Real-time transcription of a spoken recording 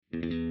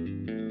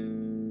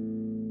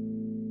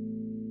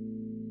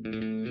All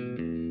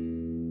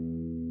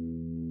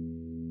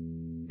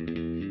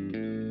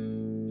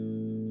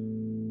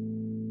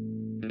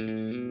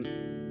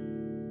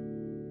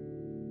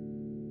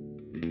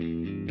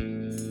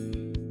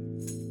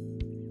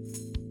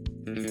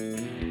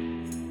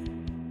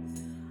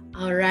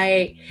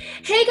right.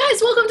 Hey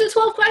guys, welcome to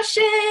 12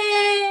 Questions.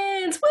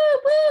 Woo,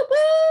 woo,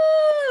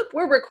 woo.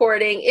 We're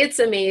recording. It's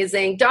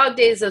amazing. Dog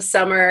days of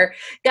summer.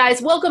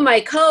 Guys, welcome my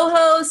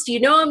co-host. You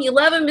know him, you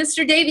love him,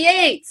 Mr. Dave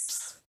Yates.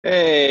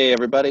 Hey,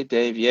 everybody.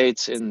 Dave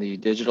Yates in the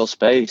digital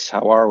space.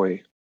 How are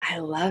we? I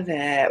love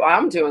it. Well,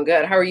 I'm doing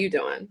good. How are you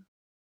doing?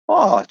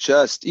 Oh,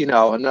 just,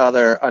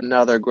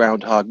 another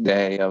Groundhog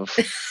Day of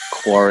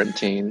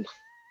quarantine.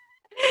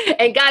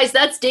 And guys,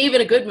 that's Dave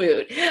in a good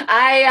mood.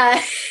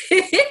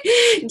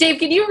 Dave,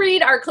 can you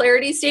read our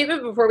clarity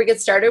statement before we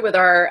get started with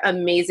our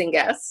amazing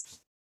guest?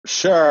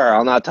 Sure,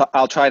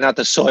 I'll try not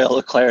to soil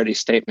the clarity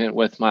statement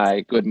with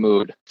my good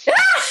mood.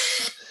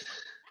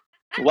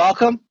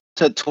 Welcome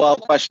to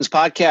 12 Questions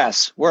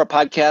Podcast. We're a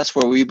podcast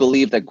where we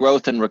believe that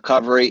growth and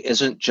recovery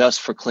isn't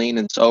just for clean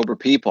and sober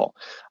people.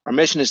 Our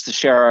mission is to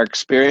share our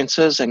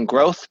experiences and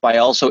growth by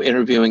also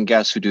interviewing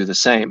guests who do the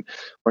same.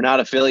 We're not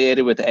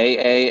affiliated with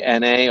AA,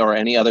 NA, or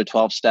any other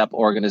 12-step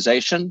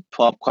organization.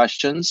 12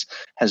 Questions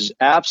has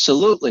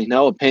absolutely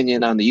no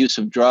opinion on the use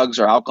of drugs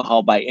or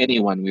alcohol by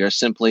anyone. We are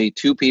simply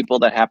two people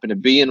that happen to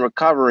be in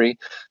recovery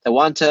that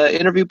want to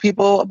interview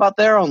people about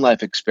their own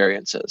life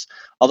experiences.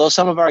 Although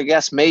some of our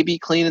guests may be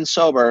clean and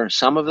sober,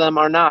 some of them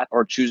are not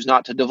or choose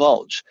not to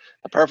divulge.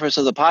 The purpose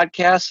of the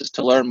podcast is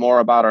to learn more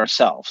about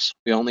ourselves.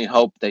 We only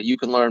hope that you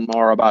can learn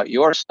more about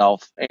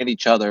yourself and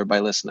each other by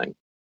listening.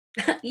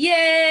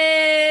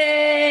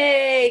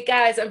 Yay!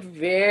 Guys, I'm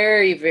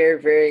very,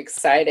 very, very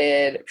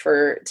excited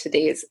for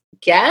today's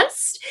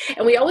guest.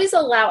 And we always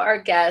allow our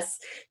guests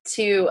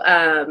to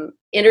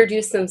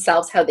introduce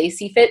themselves how they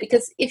see fit,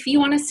 because if you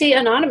want to stay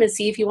anonymous,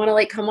 if you want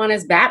to come on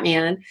as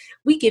Batman,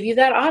 we give you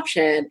that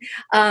option.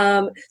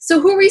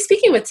 So who are we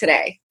speaking with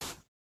today?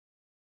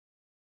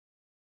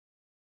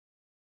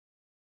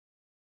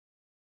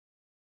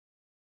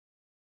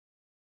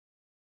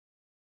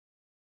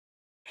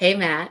 Hey,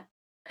 Matt.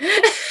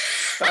 There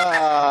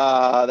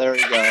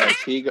he goes.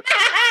 He gone.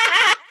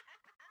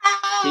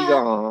 He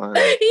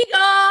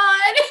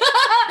gone.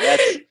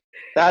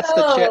 That's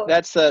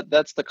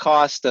the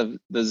cost of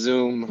the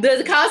Zoom.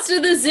 The cost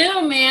of the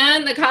Zoom,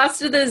 man. The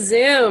cost of the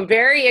Zoom.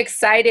 Very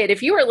excited.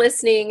 If you are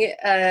listening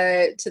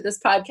to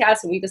this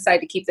podcast and we decide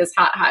to keep this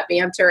hot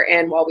banter,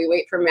 and while we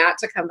wait for Matt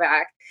to come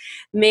back,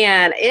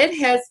 man, it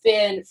has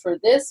been, for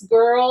this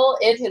girl,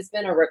 it has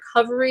been a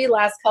recovery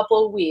last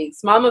couple of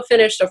weeks. Mama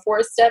finished a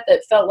 4-step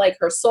that felt like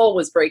her soul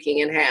was breaking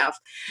in half.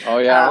 Oh,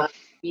 yeah?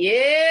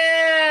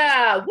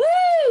 Yeah.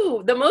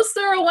 Woo! The most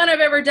thorough one I've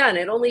ever done.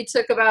 It only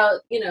took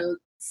about,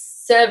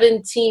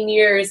 17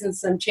 years and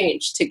some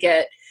change to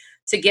get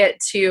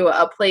to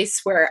a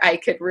place where I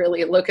could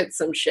really look at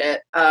some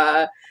shit.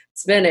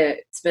 It's been a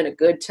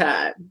good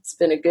time. It's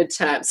been a good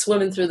time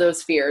swimming through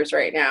those fears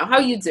right now. How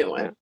you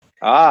doing?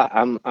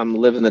 I'm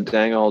living the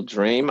dang old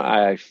dream.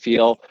 I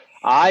feel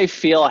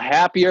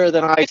happier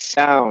than I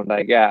sound,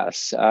 I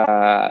guess.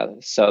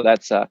 So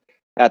that's a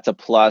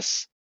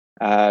plus.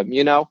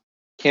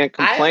 Can't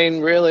complain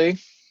really.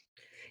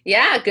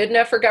 Yeah, good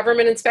enough for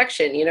government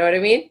inspection. You know what I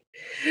mean?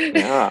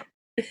 Yeah.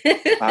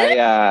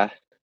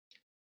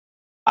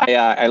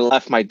 I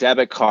left my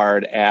debit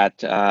card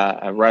at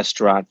a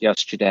restaurant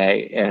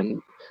yesterday,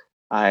 and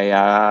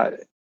I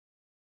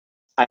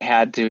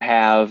had to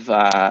have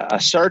a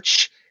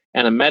search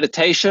and a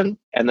meditation,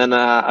 and then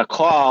a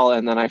call,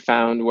 and then I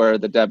found where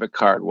the debit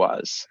card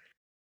was.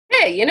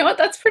 Hey, you know what?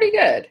 That's pretty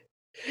good.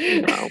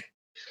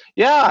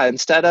 Yeah,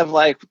 instead of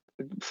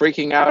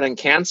freaking out and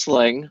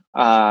canceling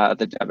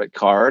the debit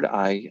card,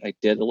 I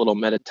did a little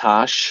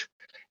meditation,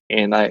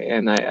 and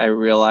I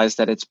realized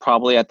that it's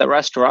probably at the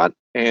restaurant,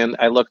 and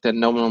I looked and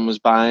no one was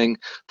buying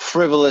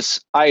frivolous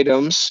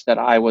items that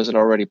I wasn't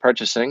already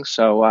purchasing,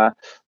 so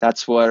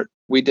that's what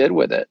we did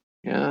with it.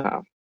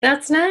 Yeah.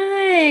 That's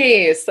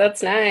nice.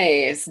 That's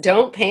nice.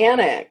 Don't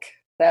panic.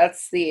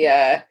 That's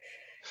the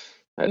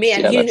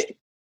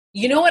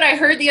you know what I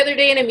heard the other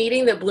day in a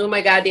meeting that blew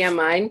my goddamn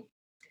mind?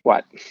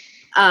 What?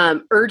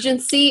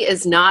 Urgency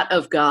is not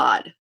of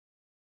God.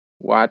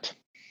 What?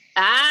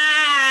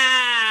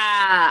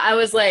 I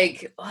was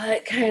like,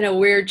 what kind of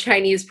weird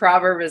Chinese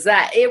proverb is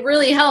that? It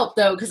really helped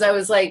though, because I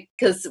was like,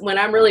 because when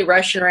I'm really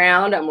rushing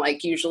around, I'm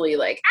usually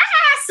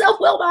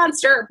self-will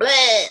monster,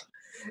 bleh.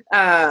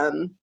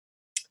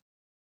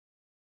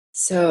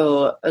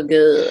 So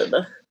good.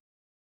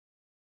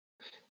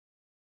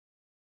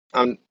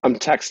 I'm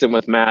texting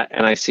with Matt,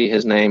 and I see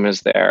his name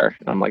is there.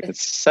 I'm like, it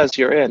says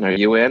you're in. Are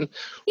you in?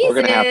 He's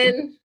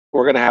in.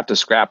 We're gonna have to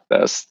scrap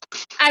this.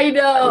 I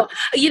know.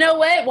 You know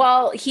what?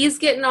 While he's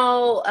getting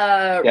all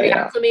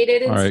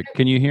reacclimated. All right.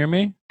 Can you hear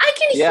me? I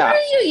can hear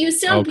you. You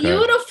sound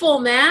beautiful,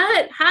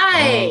 Matt.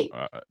 Hi.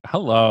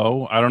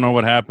 Hello. I don't know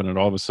what happened. And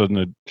all of a sudden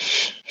it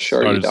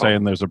started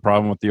saying there's a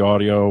problem with the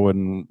audio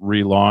and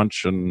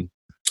relaunch, and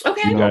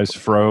you guys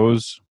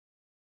froze.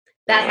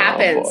 That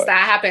happens. Boy.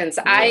 That happens.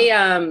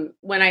 Yeah.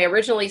 When I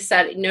originally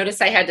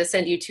notice I had to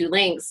send you 2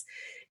 links.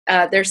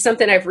 There's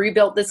something I've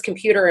rebuilt this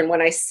computer, and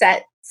when I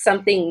set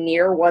something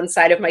near one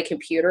side of my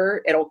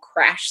computer, it'll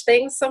crash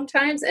things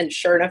sometimes. And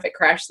sure enough, it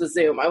crashed the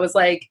Zoom. I was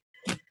like,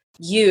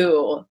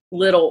 you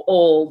little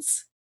old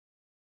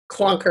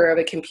clunker of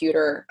a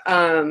computer.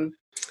 But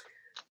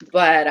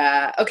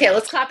okay,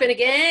 let's clap in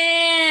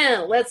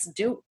again. Let's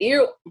do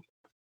ear.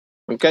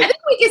 Okay. I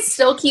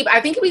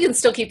think we can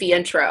still keep the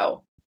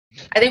intro.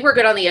 I think we're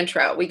good on the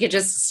intro. We could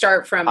just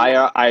start from.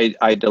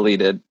 I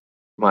deleted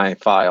my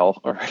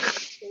file.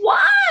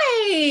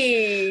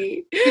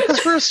 Why?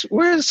 Because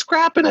we're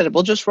scrapping it.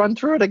 We'll just run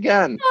through it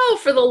again. Oh,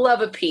 for the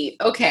love of Pete.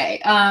 Okay.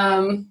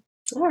 All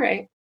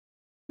right.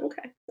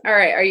 Okay. All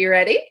right. Are you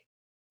ready?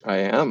 I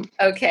am.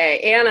 Okay.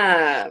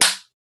 Anna.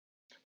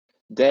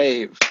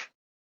 Dave.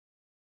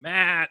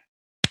 Matt.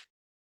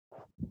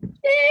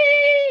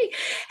 Yay!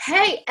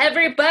 Hey,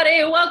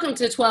 everybody. Welcome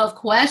to 12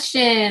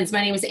 Questions.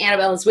 My name is Anna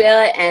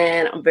Valenzuela,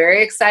 and I'm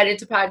very excited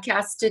to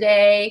podcast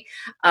today.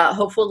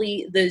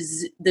 Hopefully,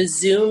 the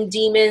Zoom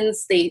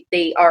demons,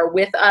 they are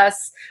with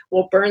us.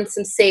 We'll burn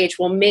some sage.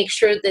 We'll make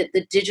sure that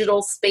the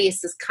digital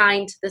space is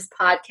kind to this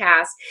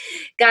podcast.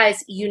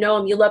 Guys, you know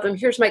him, you love him.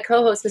 Here's my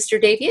co-host, Mr.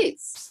 Dave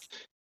Yates.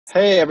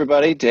 Hey,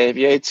 everybody. Dave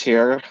Yates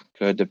here.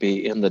 Good to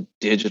be in the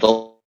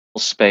digital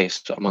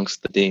space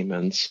amongst the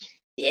demons.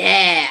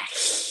 Yeah.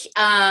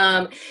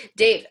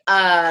 Dave,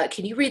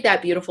 can you read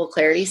that beautiful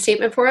clarity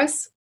statement for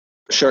us?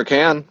 Sure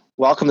can.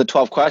 Welcome to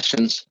 12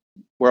 Questions.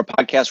 We're a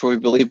podcast where we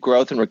believe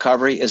growth and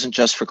recovery isn't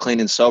just for clean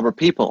and sober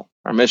people.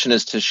 Our mission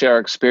is to share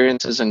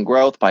experiences and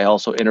growth by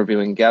also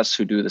interviewing guests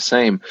who do the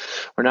same.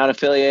 We're not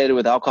affiliated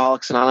with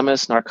Alcoholics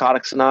Anonymous,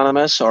 Narcotics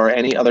Anonymous, or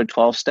any other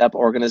 12-step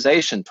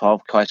organization.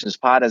 12 Questions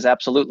Pod has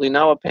absolutely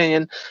no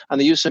opinion on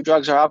the use of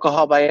drugs or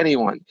alcohol by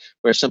anyone.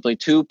 We're simply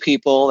 2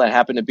 people that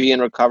happen to be in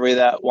recovery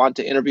that want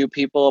to interview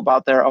people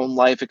about their own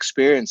life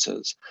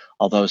experiences.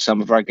 Although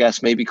some of our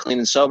guests may be clean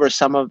and sober,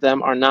 some of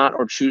them are not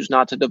or choose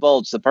not to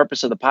divulge. The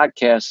purpose of the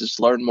podcast is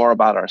to learn more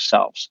about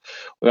ourselves.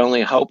 We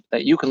only hope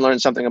that you can learn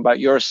something about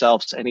yourselves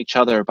and each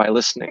other by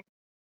listening.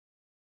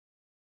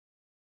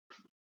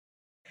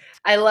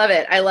 I love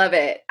it. I love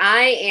it.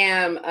 I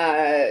am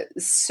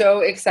so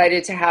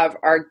excited to have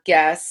our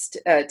guest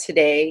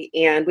today.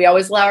 And we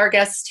always allow our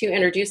guests to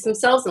introduce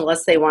themselves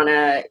unless they want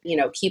to,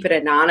 keep it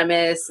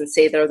anonymous and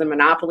say they're the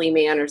Monopoly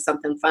man or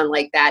something fun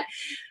like that.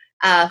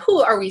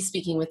 Who are we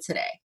speaking with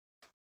today?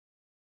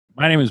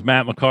 My name is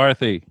Matt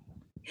McCarthy.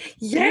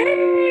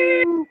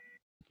 Yeah!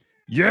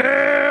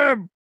 Yeah!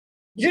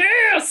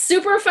 Yeah,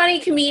 super funny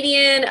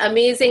comedian,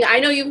 amazing. I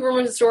know you from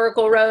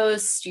Historical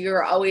Roast.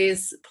 You're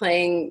always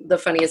playing the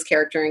funniest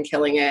character and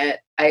killing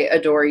it. I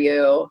adore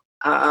you.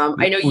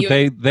 I know you.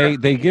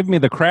 They give me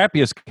the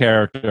crappiest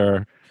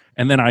character,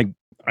 and then I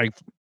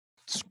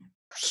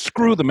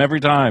screw them every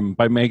time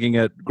by making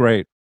it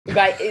great.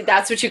 But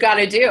that's what you got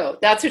to do.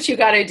 That's what you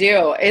got to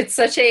do. It's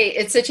such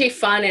a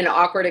fun and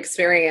awkward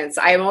experience.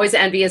 I am always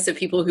envious of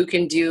people who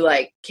can do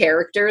like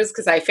characters,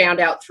 because I found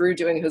out through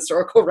doing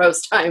Historical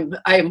Roast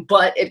I'm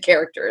butt at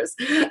characters.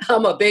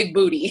 I'm a big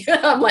booty.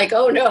 I'm like,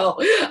 oh no,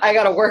 I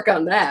got to work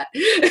on that.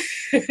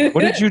 What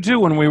did you do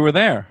when we were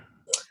there?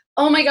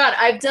 Oh my God,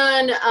 I've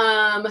done.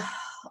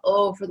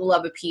 For the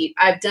love of Pete,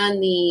 I've done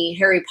the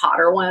Harry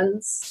Potter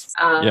ones.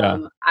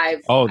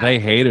 They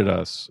hated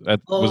us.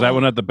 Was that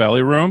one at the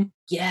Belly Room?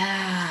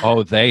 Yeah.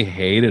 Oh, they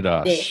hated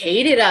us. They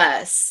hated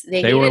us.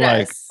 They were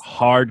like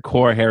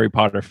hardcore Harry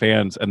Potter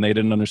fans, and they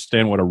didn't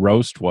understand what a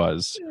roast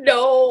was.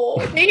 No,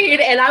 they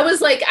hated. And I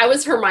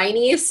was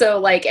Hermione, so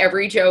like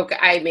every joke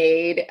I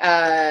made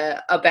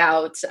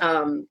about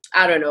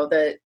I don't know,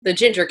 the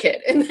ginger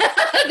kid and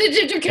the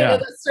ginger kid of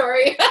the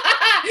story.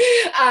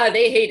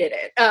 They hated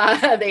it.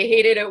 They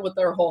hated it with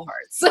their whole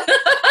hearts.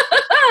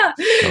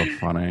 So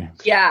funny.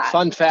 Yeah.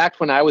 Fun fact,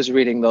 when I was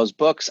reading those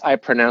books, I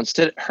pronounced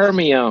it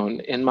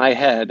Hermione in my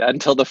head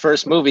until the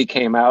first movie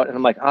came out, and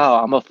I'm like, oh,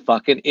 I'm a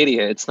fucking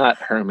idiot. It's not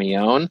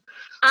Hermione.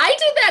 I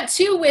did that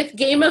too with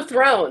Game of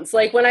Thrones.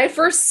 Like when I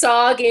first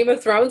saw Game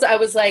of Thrones, I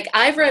was like,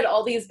 I've read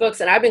all these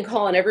books and I've been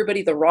calling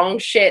everybody the wrong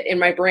shit in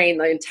my brain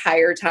the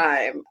entire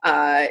time.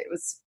 It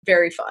was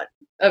very fun.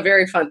 A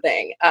very fun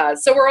thing.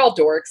 So we're all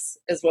dorks,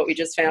 is what we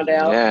just found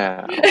out.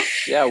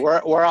 Yeah.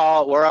 We're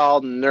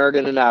all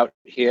nerding it out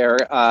here.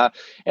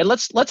 And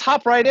let's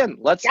hop right in.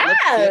 Let's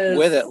get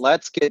with it.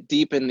 Let's get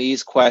deep in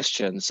these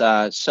questions.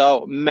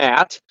 So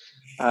Matt,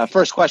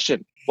 first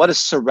question: what does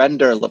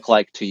surrender look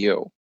like to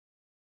you?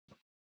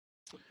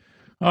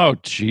 Oh,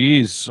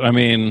 geez. I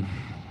mean,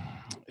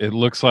 it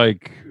looks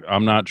like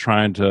I'm not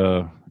trying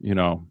to,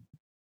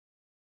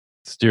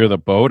 steer the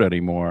boat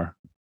anymore.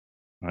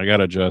 I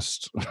gotta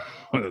just.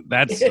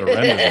 That's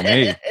surrender to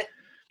me.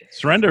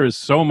 Surrender is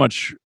so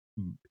much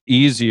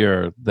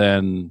easier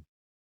than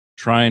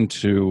trying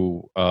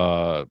to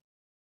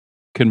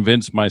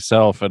convince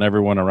myself and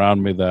everyone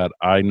around me that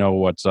I know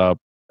what's up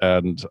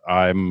and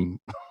I'm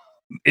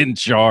in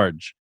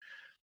charge.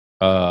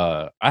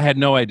 I had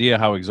no idea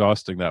how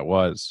exhausting that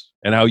was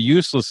and how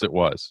useless it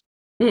was.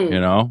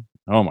 Oh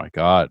my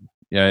God.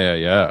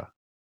 Yeah.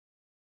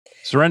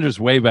 Surrender's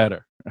way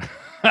better.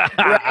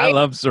 I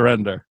love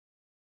surrender.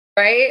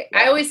 Right?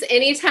 I always,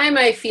 anytime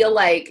I feel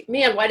like,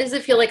 man, why does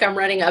it feel like I'm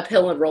running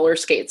uphill in roller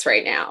skates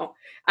right now?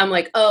 I'm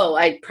like, oh,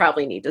 I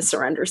probably need to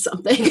surrender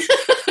something.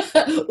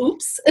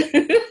 Oops.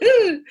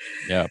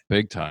 Yeah,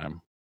 big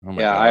time. Oh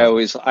my Yeah, God.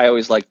 I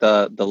always like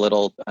the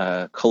little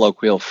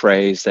colloquial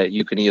phrase that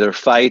you can either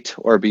fight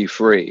or be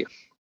free.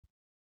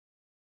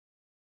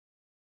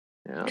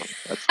 Yeah,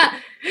 that's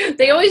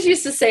They always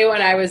used to say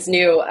when I was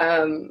new,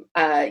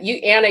 you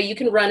Anna, you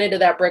can run into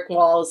that brick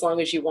wall as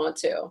long as you want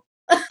to.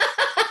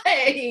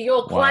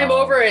 You'll climb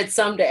over it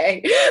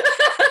someday.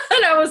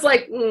 And I was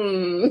like,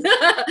 you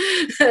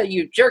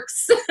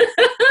jerks.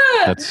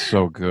 That's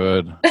so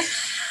good.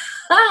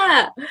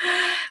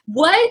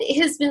 What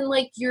has been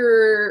like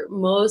your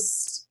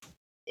most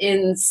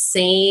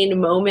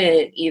insane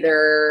moment,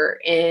 either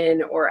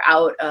in or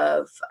out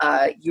of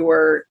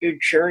your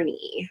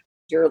journey,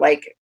 your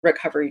like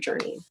recovery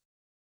journey?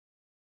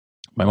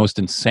 My most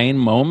insane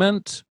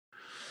moment.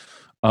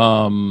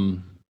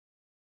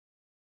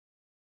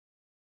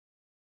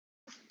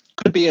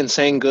 could be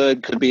insane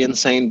good, could be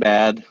insane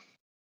bad.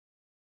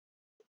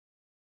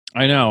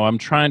 I know. I'm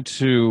trying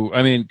to.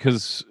 I mean,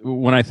 because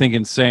when I think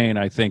insane,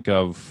 I think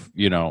of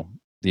the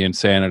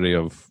insanity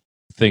of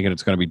thinking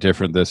it's going to be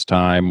different this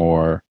time,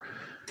 or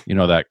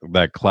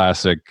that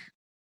classic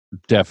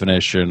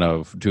definition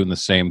of doing the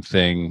same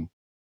thing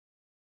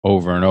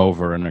over and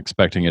over and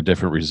expecting a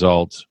different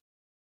result.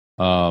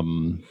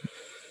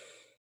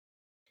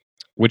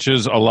 Which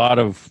is a lot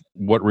of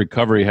what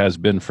recovery has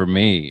been for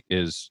me,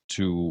 is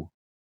to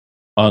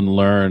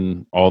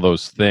unlearn all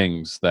those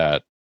things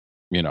that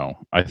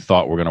I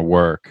thought were going to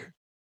work.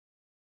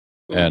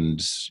 And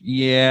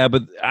yeah,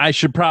 but I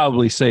should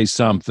probably say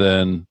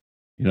something,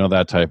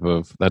 that type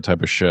of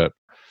shit.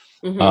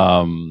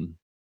 Mm-hmm.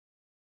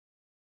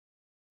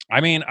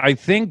 I mean, I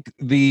think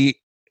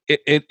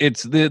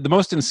it's the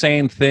most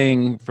insane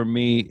thing for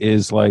me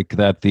is like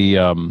that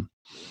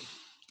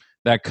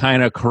that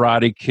kind of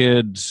Karate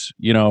Kid,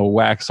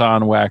 wax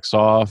on, wax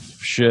off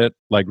shit,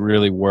 like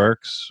really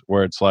works,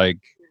 where it's like,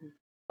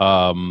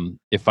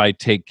 if I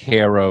take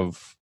care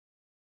of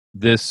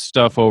this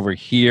stuff over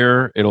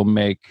here, it'll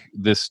make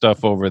this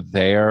stuff over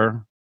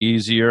there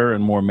easier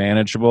and more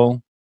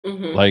manageable.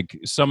 Mm-hmm. Like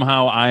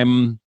somehow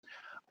I'm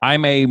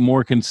a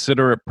more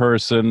considerate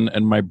person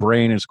and my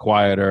brain is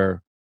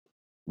quieter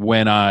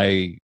when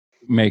I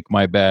make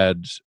my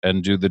bed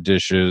and do the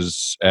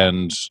dishes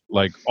and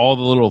like all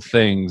the little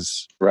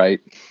things, Right.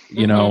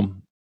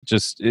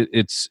 just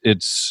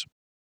it's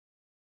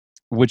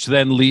which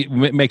then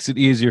makes it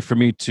easier for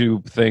me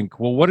to think,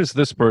 well, what does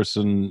this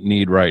person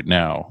need right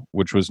now?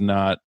 Which was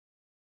not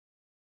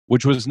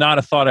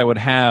a thought I would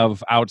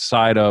have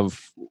outside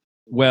of,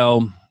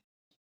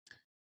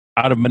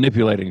 out of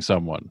manipulating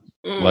someone.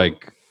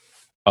 Like,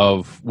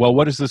 of, well,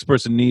 what does this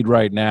person need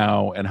right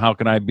now? And how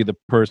can I be the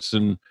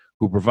person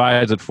who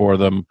provides it for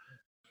them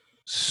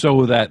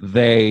so that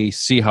they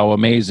see how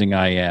amazing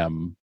I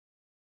am,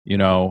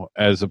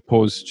 as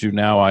opposed to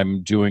now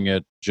I'm doing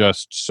it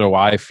just so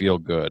I feel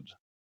good.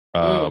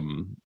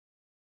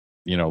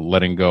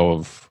 Letting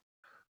go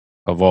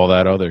of all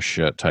that other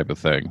shit type of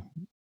thing,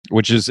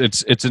 which is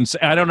it's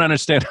insane. I don't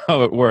understand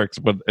how it works,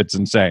 but it's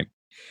insane.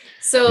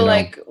 So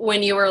like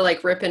when you were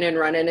like ripping and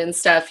running and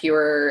stuff, you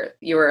were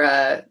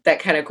that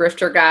kind of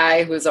grifter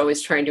guy who's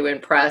always trying to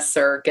impress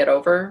or get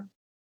over.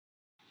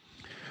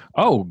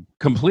 Oh,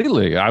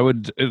 completely.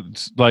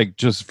 It's like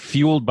just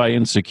fueled by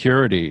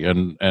insecurity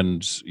and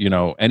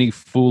any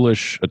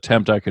foolish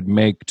attempt I could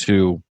make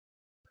to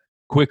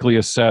quickly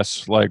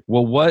assess, like,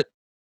 well, what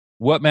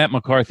Matt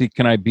McCarthy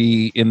can I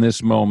be in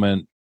this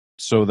moment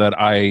so that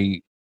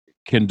I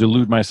can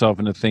delude myself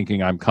into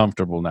thinking I'm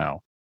comfortable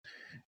now.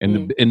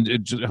 And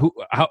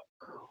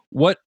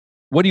what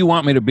do you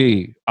want me to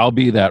be? I'll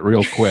be that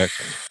real quick.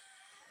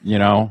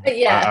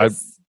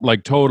 Yes.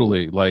 Like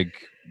totally, like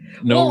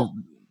no. Well,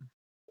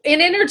 in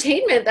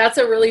entertainment, that's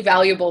a really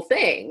valuable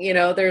thing.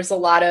 There's a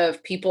lot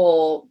of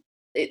people.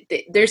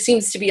 There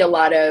seems to be a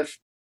lot of,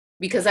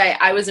 because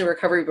I was in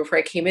recovery before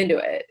I came into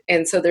it,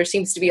 and so there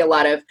seems to be a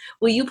lot of,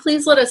 will you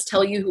please let us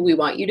tell you who we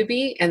want you to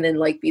be, and then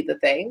like be the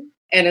thing.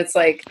 And it's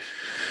like,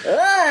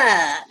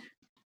 ugh.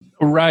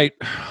 Right.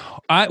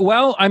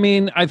 I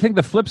mean, I think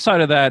the flip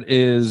side of that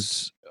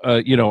is,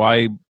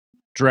 I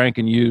drank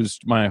and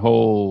used my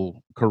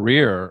whole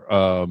career,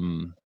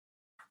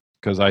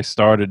 because I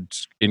started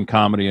in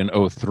comedy in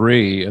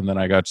 2003, and then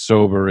I got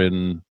sober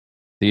in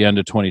the end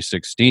of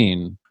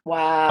 2016.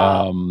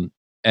 Wow.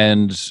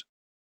 And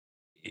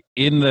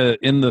in the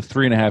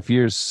 3.5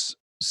 years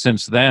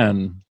since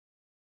then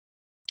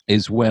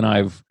is when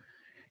I've,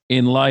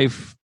 in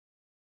life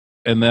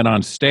and then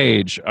on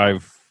stage,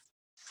 I've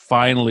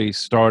finally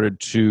started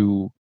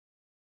to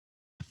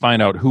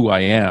find out who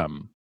I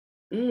am,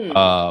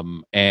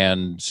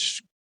 and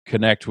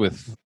connect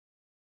with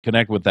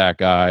that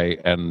guy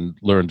and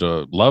learn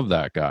to love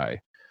that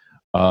guy,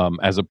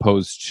 as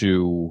opposed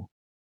to,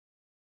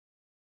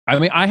 I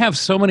mean, I have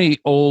so many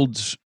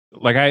old,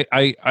 like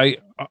I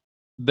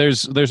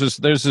there's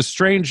this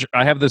strange,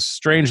 I have this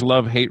strange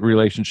love-hate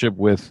relationship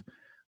with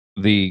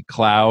the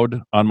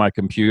cloud on my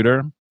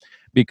computer,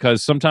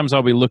 because sometimes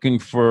I'll be looking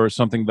for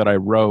something that I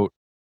wrote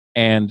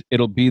and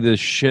it'll be this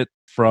shit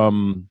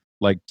from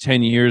like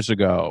 10 years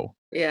ago.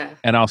 Yeah.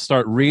 And I'll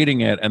start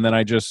reading it, and then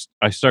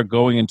I start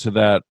going into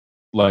that,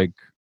 like,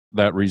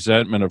 that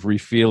resentment of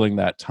refeeling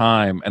that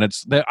time. And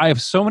it's that I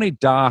have so many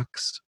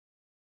docs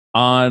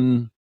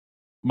on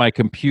my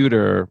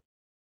computer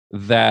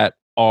that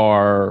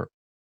are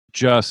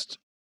just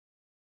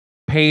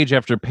page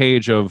after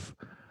page of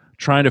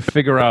trying to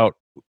figure out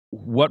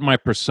what my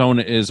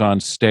persona is on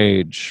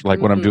stage, like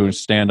when I'm doing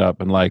stand up,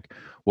 and like,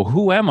 well,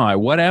 who am I?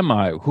 What am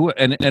I?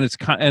 And it's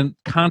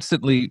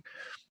constantly,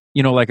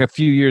 you know, like a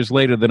few years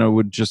later, then it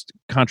would just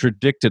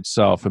contradict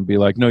itself and be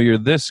like, no, you're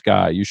this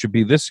guy. You should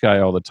be this guy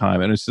all the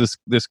time. And it's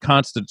this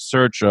constant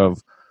search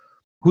of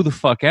who the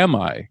fuck am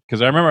I?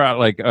 Because I remember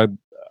like a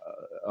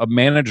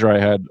manager I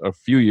had a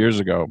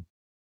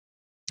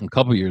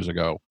couple years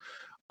ago,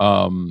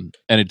 and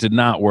it did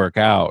not work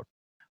out.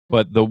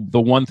 But the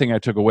one thing I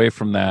took away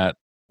from that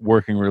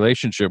working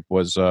relationship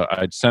was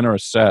I'd sent her a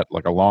set,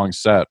 like a long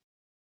set,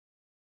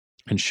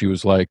 and she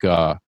was like,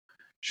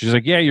 she's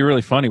like, yeah, you're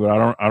really funny, but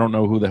I don't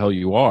know who the hell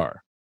you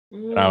are.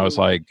 And I was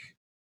like,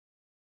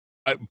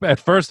 at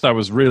first I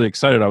was really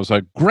excited. I was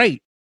like,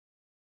 great,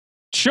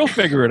 she'll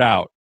figure it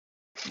out.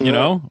 You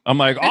know, I'm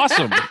like,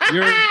 awesome.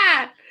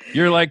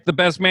 You're like the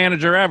best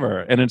manager ever.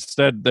 And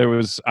instead there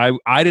was,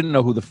 I didn't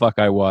know who the fuck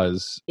I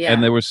was. Yeah.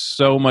 And there was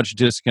so much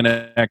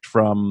disconnect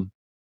from,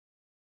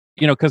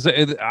 you know, because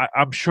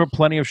I'm sure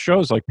plenty of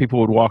shows, like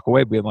people would walk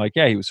away being like,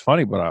 yeah, he was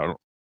funny, but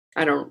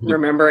I don't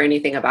remember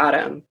anything about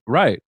him.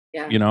 Right.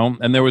 Yeah. You know,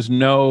 and there was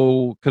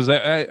no, because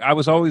I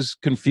was always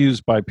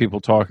confused by people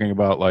talking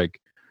about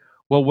like,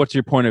 well, what's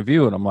your point of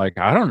view? And I'm like,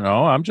 I don't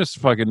know. I'm just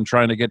fucking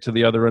trying to get to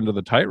the other end of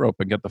the tightrope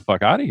and get the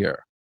fuck out of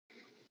here.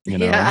 You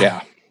know?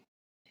 Yeah.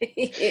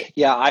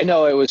 Yeah, I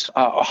know it was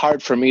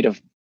hard for me to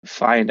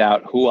find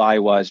out who I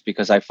was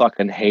because I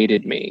fucking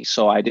hated me.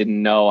 So I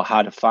didn't know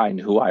how to find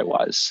who I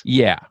was.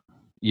 Yeah.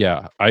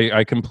 Yeah.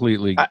 I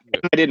completely. I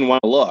didn't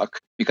want to look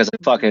because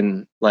I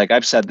fucking, like,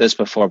 I've said this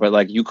before, but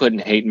like, you couldn't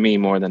hate me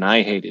more than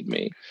I hated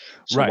me.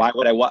 So Right. why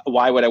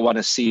would I want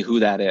to see who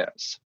that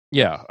is?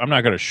 Yeah. I'm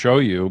not going to show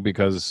you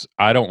because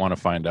I don't want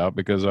to find out,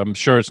 because I'm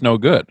sure it's no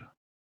good.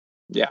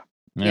 Yeah.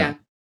 Yeah.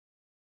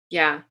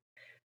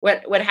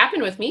 What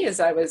happened with me is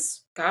I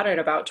was, God, at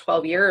about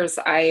 12 years,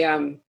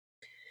 I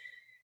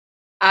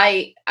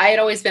had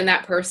always been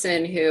that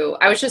person who,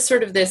 I was just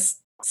sort of this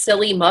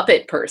silly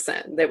Muppet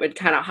person that would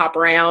kind of hop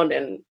around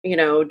and, you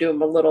know, do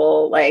a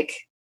little like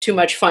too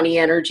much funny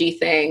energy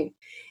thing.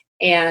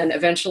 And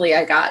eventually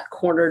I got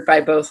cornered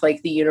by both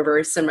like the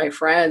universe and my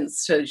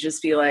friends to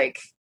just be like,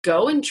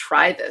 go and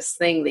try this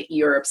thing that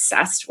you're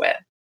obsessed with.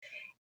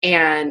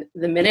 And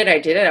the minute I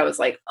did it, I was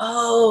like,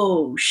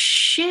 oh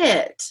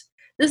shit,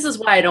 this is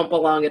why I don't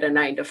belong at a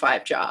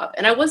 9-to-5 job.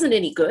 And I wasn't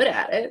any good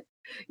at it,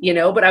 you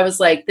know, but I was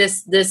like,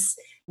 this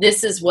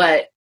is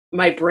what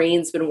my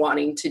brain's been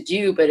wanting to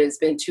do, but has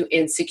been too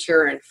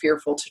insecure and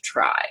fearful to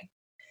try.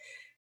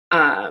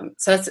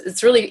 So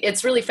it's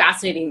really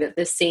fascinating that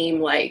the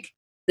same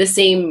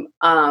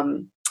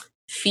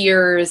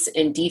fears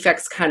and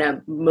defects kind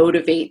of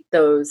motivate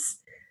those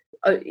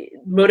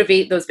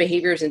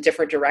behaviors in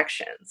different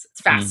directions. It's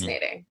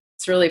fascinating. Mm-hmm.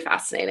 It's really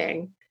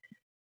fascinating.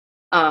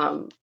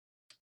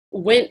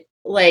 When,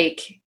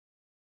 like,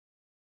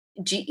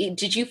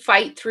 did you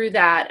fight through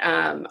that?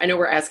 I know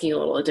we're asking a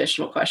little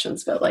additional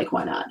questions, but like,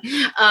 why not?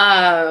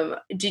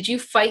 Did you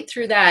fight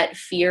through that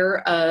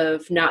fear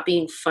of not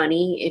being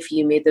funny if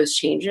you made those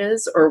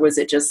changes? Or was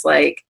it just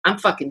like, I'm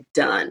fucking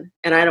done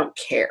and I don't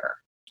care?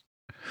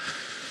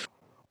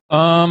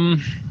 You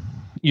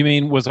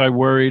mean, was I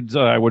worried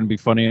I wouldn't be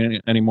funny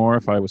anymore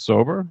if I was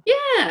sober?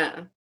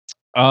 Yeah.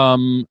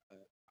 That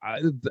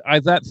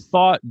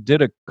thought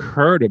did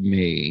occur to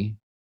me,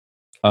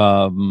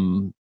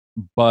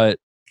 but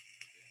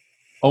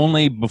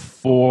only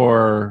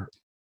before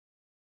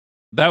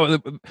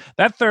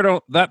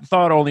that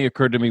thought only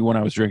occurred to me when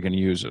I was drinking and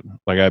using.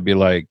 Like, I'd be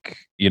like,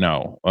 you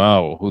know,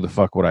 oh, who the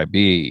fuck would I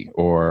be?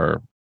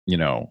 Or, you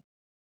know,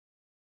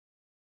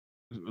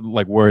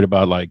 like worried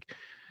about like,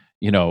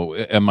 you know,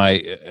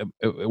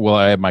 will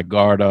I have my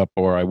guard up,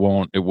 or it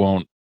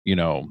won't, you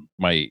know,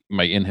 my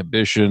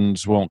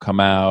inhibitions won't come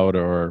out,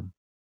 or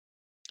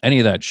any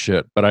of that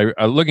shit. But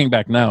I looking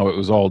back now, it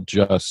was all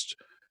just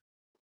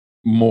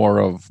more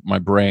of my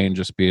brain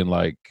just being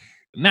like,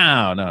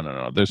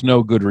 no, there's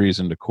no good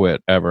reason to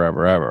quit ever.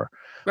 Right.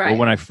 But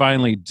when I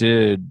finally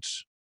did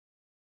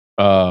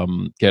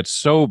get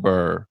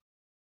sober,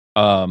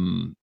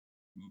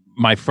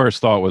 my first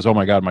thought was, oh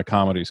my God, my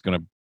comedy is going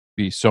to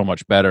be so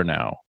much better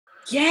now.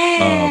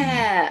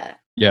 Yeah.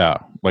 Yeah.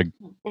 Like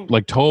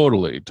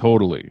totally.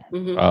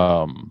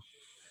 Mm-hmm.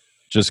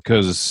 Just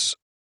because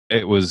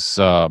it was,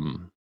 I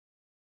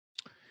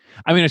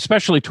mean,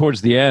 especially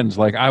towards the end,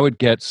 like I would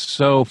get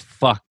so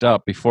fucked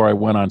up before I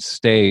went on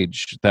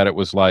stage that it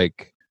was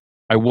like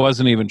I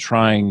wasn't even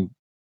trying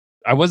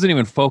I wasn't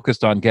even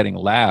focused on getting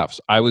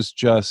laughs. I was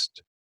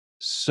just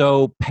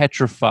so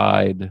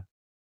petrified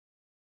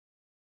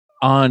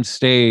on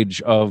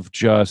stage of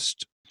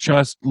just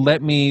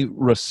let me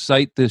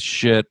recite this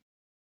shit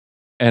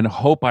and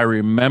hope I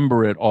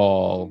remember it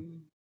all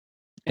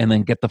and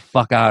then get the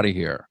fuck out of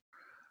here.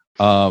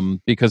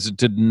 Because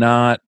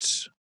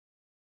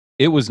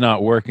it was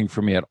not working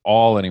for me at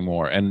all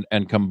anymore.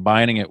 And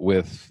combining it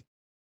with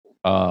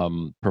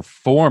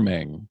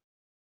performing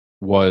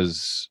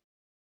was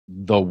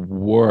the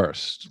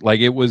worst. Like,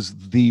 it was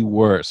the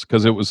worst,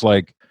 because it was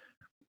like,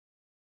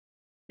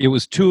 it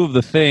was two of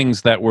the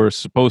things that were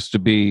supposed to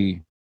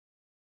be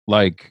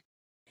like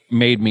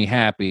made me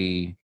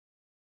happy,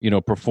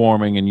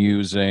 performing and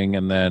using,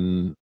 and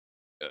then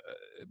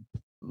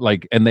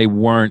and they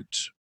weren't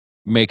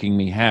making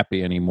me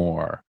happy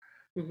anymore.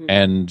 Mm-hmm.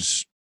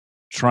 And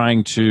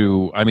trying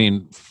to,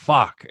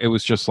 fuck, it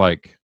was just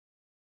like,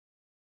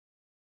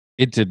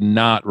 it did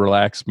not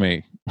relax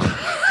me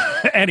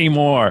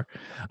anymore.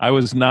 I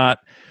was not,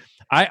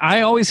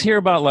 I always hear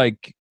about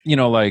like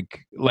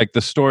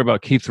the story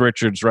about Keith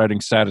Richards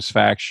writing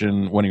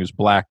Satisfaction when he was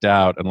blacked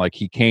out, and like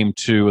he came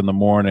to in the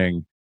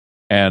morning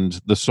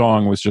and the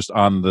song was just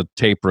on the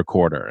tape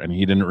recorder and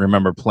he didn't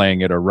remember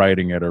playing it or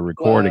writing it or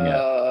recording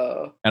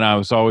it. And I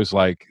was always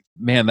like,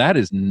 man, that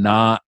is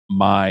not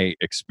my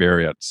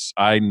experience.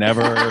 I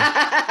never,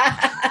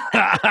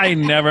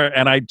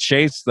 and I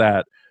chased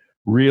that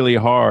really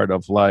hard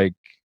of like,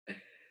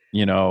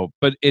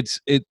 but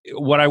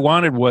what I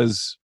wanted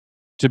was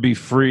to be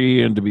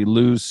free and to be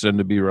loose and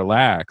to be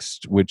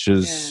relaxed, which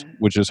is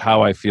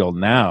how I feel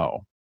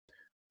now.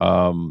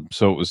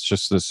 So it was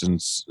just this,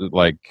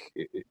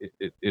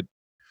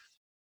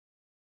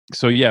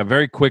 so yeah,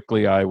 very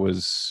quickly I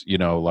was,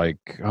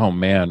 like, oh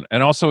man.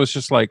 And also it's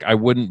just like, I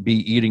wouldn't be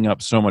eating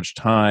up so much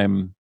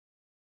time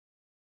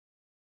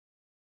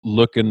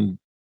looking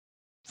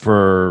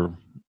for,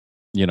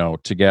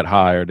 to get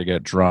high or to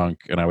get drunk.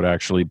 And I would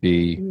actually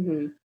be,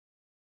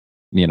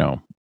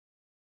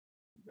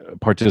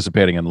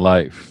 participating in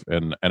life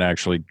and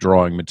actually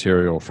drawing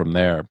material from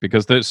there,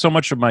 because there's so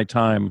much of my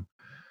time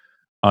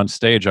on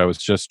stage I was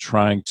just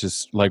trying to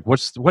like,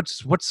 what's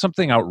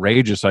something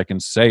outrageous I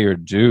can say or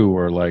do,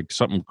 or like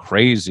something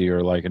crazy,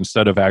 or like,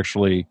 instead of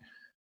actually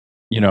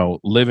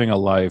living a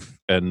life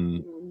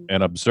and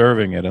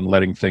observing it and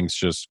letting things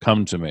just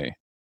come to me.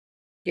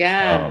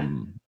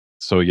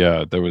 So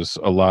yeah, there was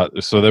a lot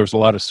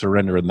of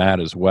surrender in that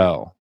as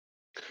well.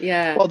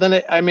 Yeah. Well, then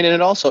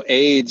it also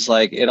aids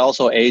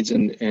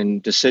in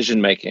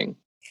decision making.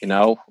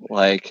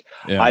 Like,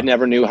 Yeah. I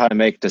never knew how to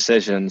make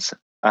decisions,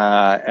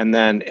 and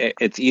then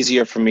it's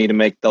easier for me to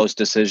make those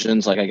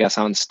decisions, like, I guess,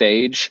 on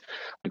stage,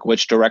 like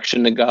which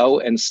direction to go,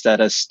 instead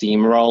of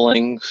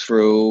steamrolling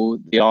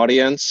through the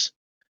audience.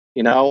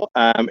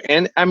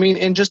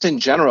 And just in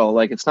general,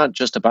 like, it's not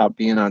just about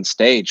being on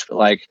stage, but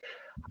like,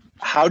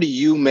 how do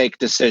you make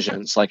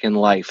decisions, like, in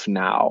life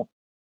now?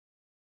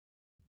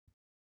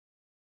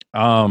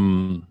 I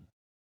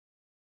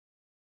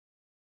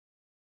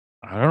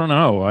don't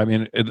know.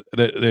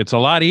 It's a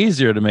lot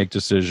easier to make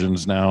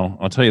decisions now.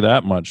 I'll tell you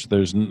that much.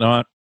 There's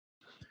no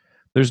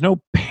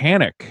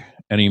panic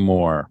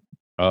anymore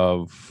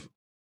of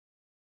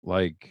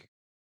like,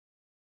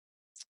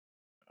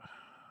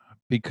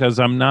 because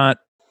I'm not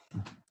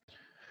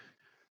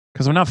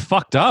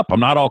fucked up. I'm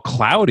not all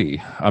cloudy.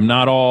 And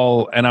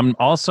I'm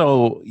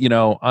also,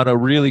 on a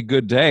really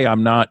good day,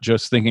 I'm not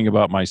just thinking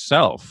about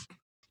myself.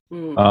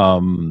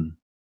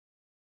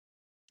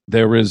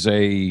 There is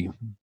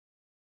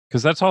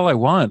because that's all I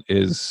want,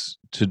 is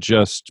to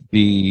just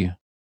be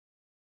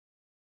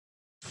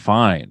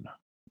fine,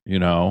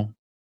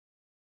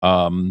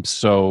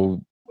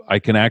 so I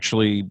can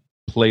actually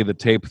play the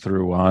tape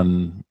through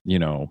on,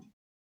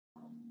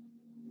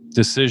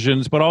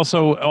 decisions, but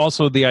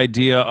also the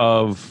idea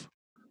of,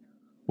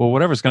 well,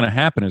 whatever's going to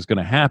happen is going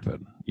to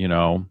happen,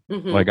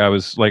 Like I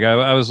was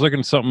looking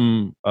at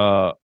something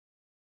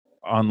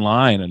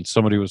online, and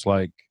somebody was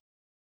like,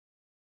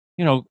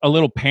 a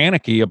little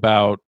panicky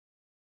about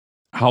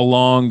how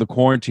long the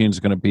quarantine is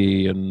going to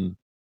be, and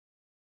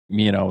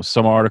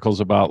some articles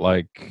about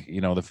like,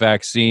 the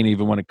vaccine,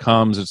 even when it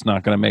comes, it's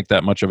not going to make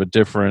that much of a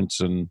difference,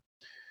 and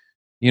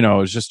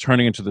it's just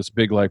turning into this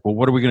big like, well,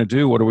 what are we going to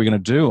do? What are we going to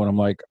do? And I'm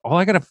like,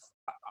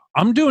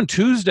 I'm doing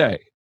Tuesday,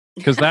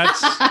 because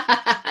that's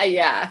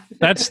yeah,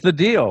 that's the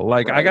deal.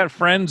 Like, right. I got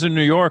friends in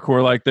New York who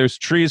are like, there's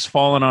trees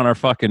falling on our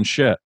fucking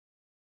shit.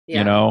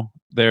 Yeah.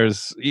 There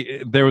was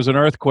an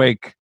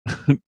earthquake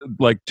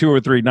like 2 or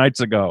 3 nights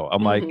ago.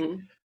 I'm like,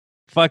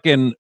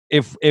 fucking,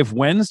 if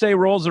Wednesday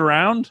rolls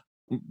around,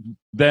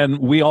 then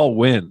we all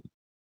win.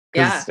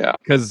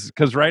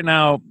 Because right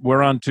now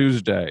we're on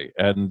Tuesday,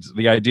 and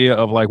the idea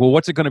of like, well,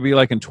 what's it going to be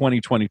like in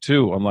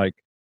 2022? I'm like,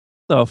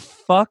 the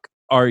fuck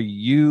are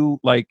you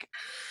like?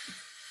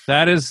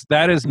 That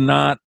is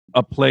not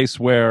a place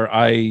where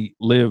I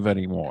live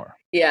anymore.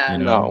 Yeah.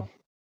 No.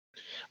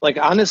 Like,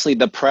 honestly,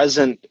 the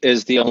present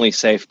is the only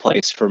safe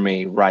place for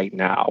me right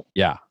now.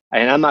 Yeah.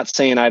 And I'm not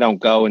saying I don't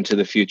go into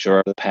the future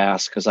or the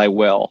past, because I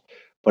will.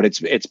 but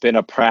it's been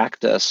a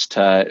practice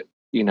to,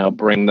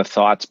 bring the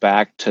thoughts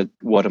back to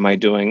what am I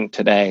doing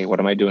today? What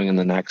am I doing in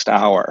the next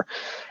hour?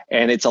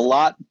 And it's a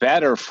lot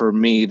better for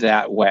me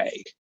that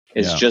way.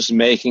 It's just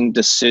making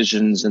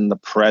decisions in the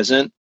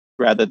present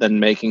rather than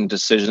making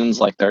decisions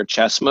like they're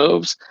chess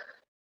moves.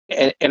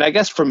 And I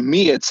guess for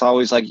me, it's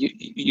always like,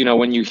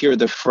 when you hear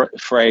the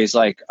phrase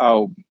like,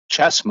 oh,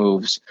 chess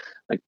moves,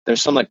 like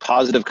there's some like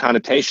positive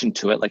connotation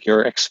to it. Like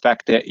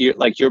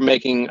you're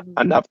making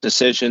enough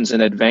decisions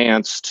in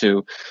advance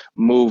to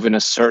move in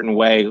a certain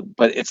way,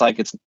 but it's like,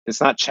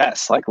 it's not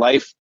chess. Like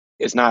life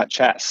is not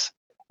chess.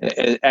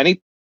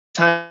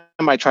 Anytime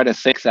I try to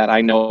think that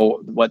I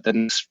know what the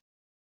next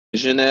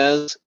vision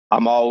is,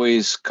 I'm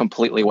always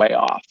completely way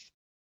off.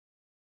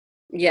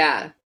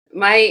 Yeah.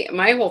 My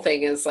whole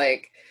thing is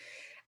like,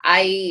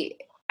 I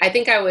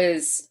think I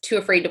was too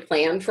afraid to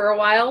plan for a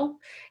while,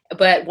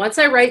 but once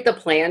I write the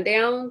plan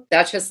down,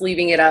 that's just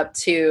leaving it up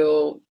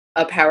to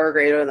a power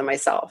greater than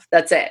myself.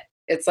 That's it.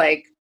 It's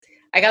like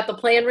I got the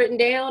plan written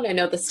down, I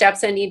know the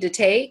steps I need to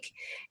take,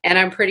 and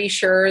I'm pretty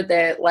sure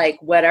that like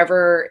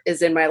whatever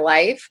is in my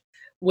life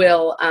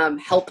will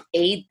help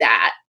aid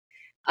that,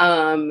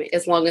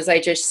 as long as I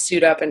just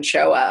suit up and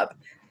show up.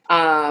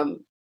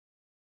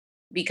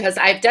 Because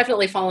I've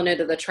definitely fallen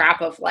into the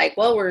trap of like,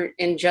 well, we're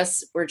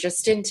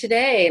just in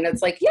today. And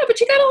it's like, yeah, but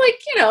you gotta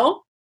like,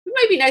 it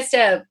might be nice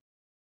to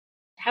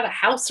have a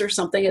house or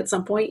something at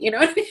some point,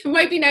 it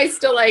might be nice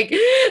to like,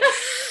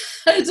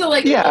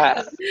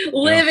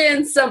 live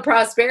in some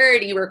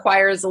prosperity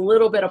requires a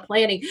little bit of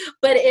planning.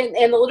 But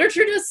and the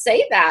literature does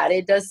say that.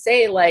 It does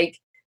say like,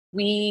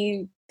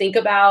 we think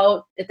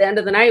about, at the end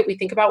of the night, we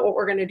think about what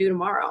we're going to do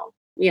tomorrow.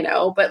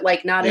 But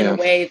like not in a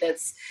way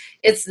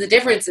it's the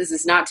difference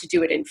is not to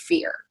do it in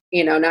fear,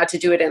 not to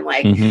do it in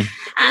like,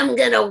 I'm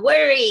going to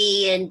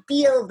worry and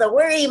feel the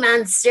worry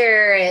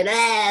monster and,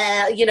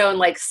 and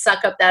like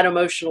suck up that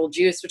emotional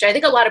juice, which I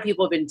think a lot of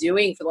people have been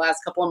doing for the last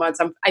couple of months.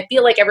 I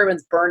feel like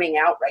everyone's burning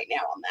out right now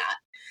on that.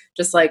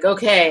 Just like,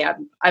 okay,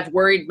 I've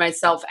worried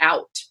myself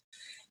out.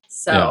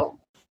 So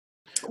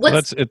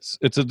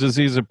it's a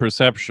disease of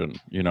perception,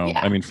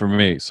 I mean, for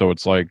me. So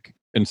it's like,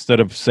 instead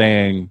of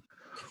saying,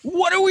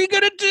 what are we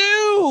going to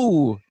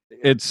do?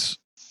 It's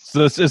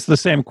the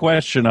same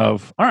question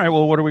of, all right,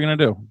 well, what are we going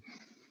to do?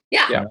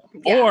 Yeah.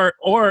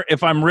 Or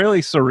if I'm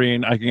really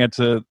serene, I can get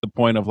to the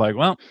point of like,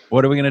 well,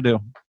 what are we going to do?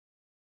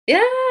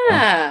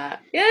 Yeah.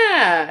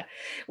 Yeah.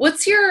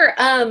 What's your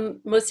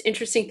most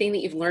interesting thing that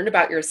you've learned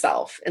about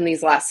yourself in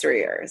these last 3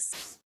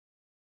 years?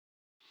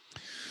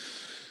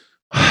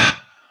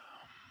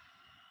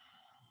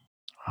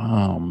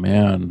 Oh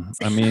man.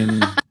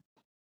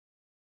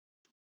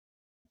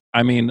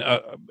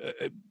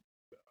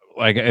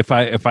 Like if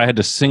I had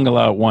to single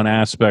out one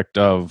aspect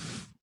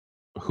of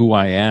who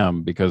I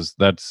am, because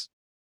that's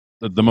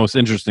the most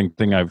interesting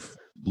thing I've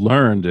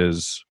learned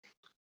is,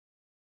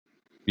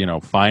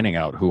 finding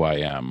out who I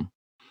am.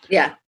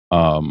 Yeah.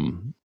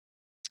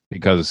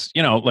 Because,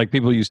 like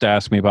people used to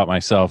ask me about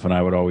myself and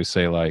I would always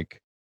say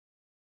like,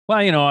 well,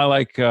 I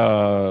like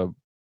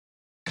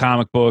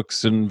comic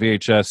books and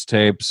VHS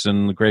tapes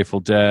and the Grateful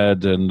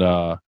Dead. And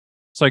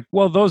it's like,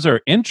 well, those are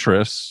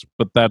interests,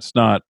 but that's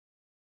not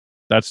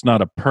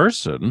a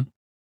person.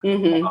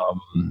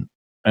 Mm-hmm.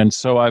 And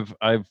so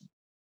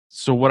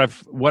what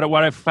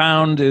I've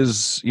found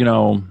is,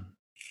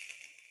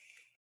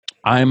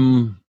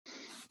 I'm,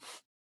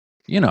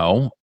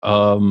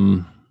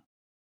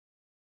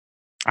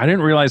 I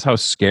didn't realize how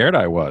scared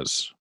I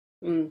was,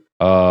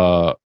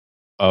 of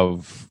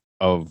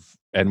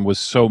and was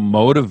so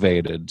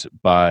motivated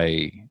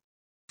by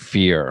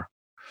fear,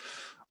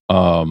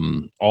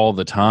 all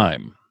the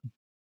time.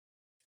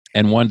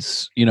 And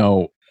once,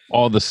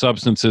 all the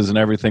substances and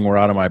everything were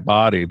out of my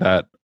body,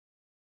 that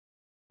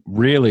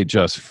really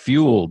just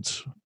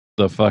fueled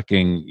the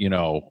fucking,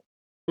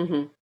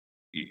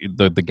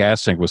 the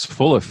gas tank was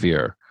full of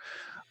fear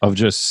of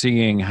just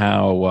seeing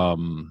how,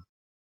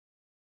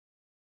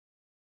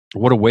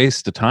 what a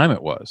waste of time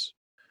it was.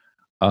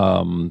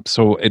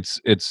 So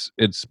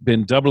it's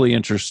been doubly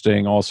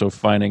interesting also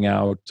finding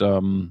out,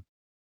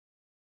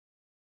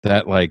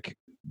 that like,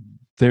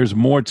 there's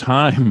more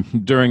time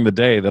during the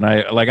day than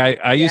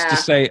I used to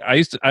say.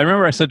 I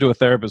remember I said to a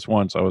therapist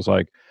once, I was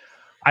like,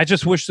 I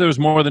just wish there was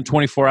more than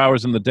 24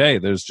 hours in the day.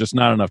 There's just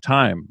not enough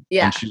time.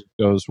 Yeah. And she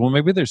goes, well,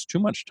 maybe there's too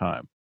much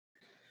time.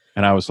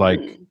 And I was like,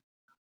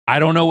 I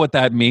don't know what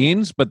that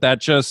means, but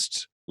that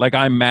just like,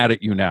 I'm mad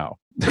at you now.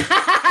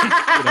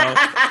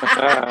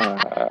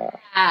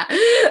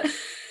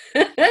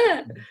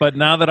 But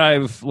now that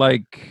I've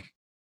like,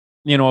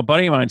 a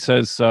buddy of mine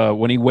says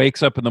when he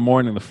wakes up in the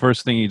morning, the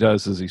first thing he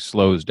does is he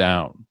slows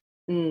down.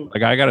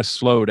 Like, I got to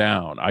slow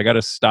down. I got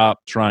to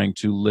stop trying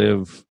to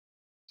live.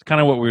 It's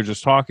kind of what we were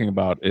just talking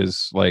about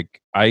is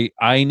like, I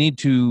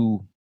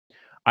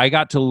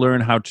got to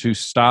learn how to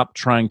stop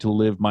trying to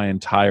live my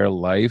entire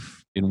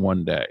life in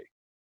one day.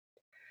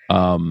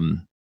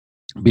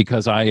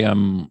 Because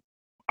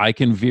I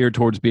can veer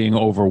towards being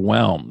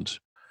overwhelmed.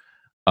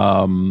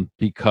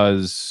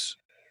 Because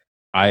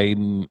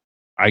I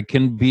I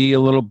can be a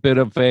little bit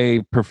of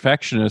a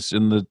perfectionist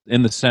in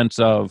the sense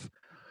of,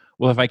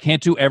 well, if I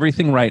can't do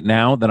everything right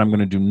now, then I'm going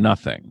to do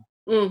nothing.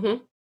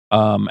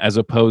 As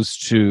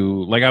opposed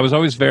to, like, I was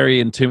always very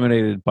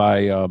intimidated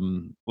by,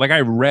 like, I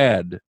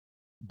read,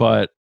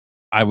 but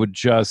I would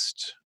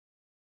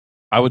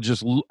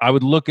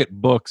look at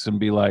books and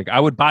be like, I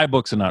would buy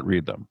books and not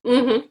read them.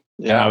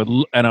 Yeah.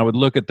 And I would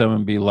look at them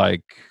and be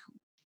like,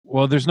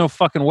 well, there's no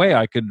fucking way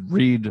I could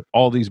read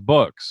all these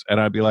books. And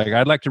I'd be like,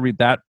 I'd like to read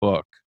that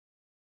book.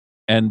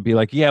 And be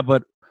like, yeah,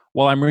 but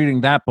while I'm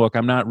reading that book,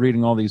 I'm not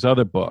reading all these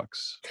other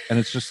books. And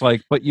it's just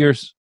like, but you're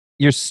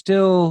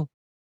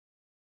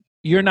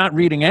not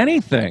reading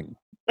anything.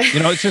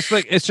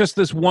 It's just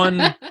this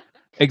one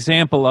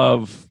example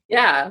of,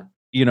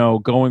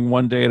 going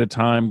one day at a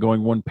time,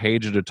 going one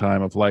page at a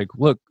time of like,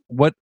 look,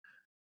 what,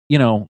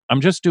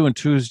 I'm just doing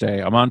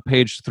Tuesday. I'm on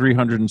page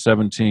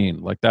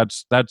 317. Like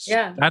that's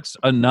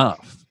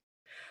enough.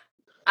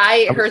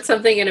 I heard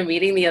something in a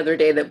meeting the other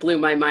day that blew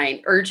my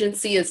mind.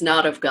 Urgency is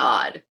not of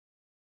God.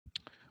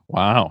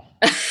 Wow.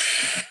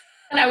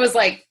 And I was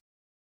like,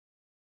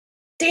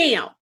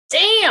 damn.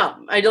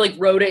 I like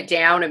wrote it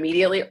down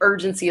immediately.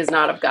 Urgency is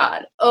not of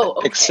God. Oh,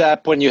 okay.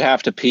 Except when you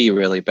have to pee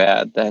really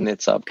bad, then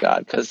it's of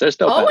God, because there's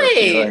no better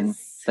feeling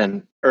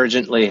than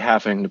urgently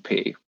having to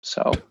pee.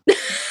 So,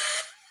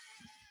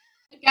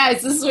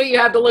 guys, this is what you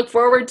have to look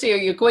forward to.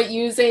 You quit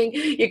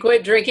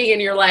drinking,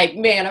 and you're like,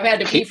 man, I've had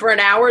to pee for an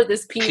hour.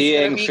 This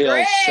peeing feels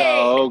great.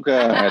 so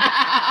good.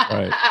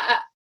 Right.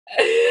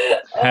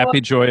 Happy,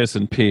 joyous,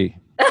 and pee.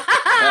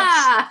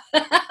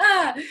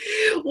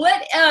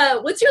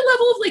 What's your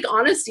level of like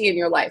honesty in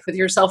your life with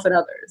yourself and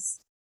others?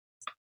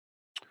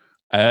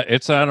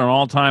 It's at an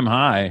all-time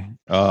high.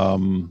 I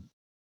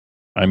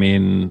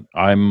mean,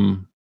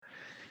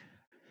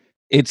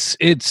 it's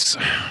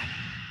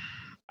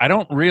I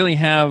don't really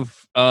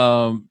have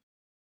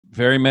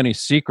very many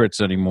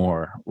secrets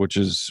anymore, which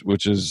is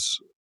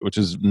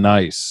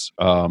nice.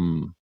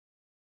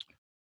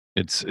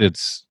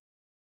 It's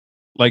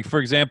like, for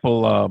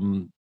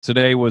example,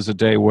 today was a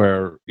day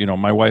where,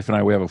 my wife and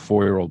I, we have a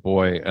 4-year-old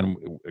boy, and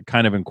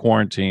kind of in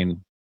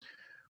quarantine,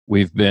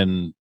 we've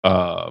been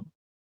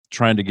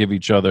trying to give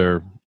each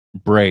other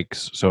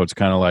breaks. So it's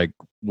kind of like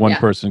one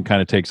person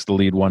kind of takes the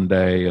lead one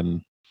day,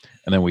 and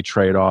then we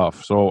trade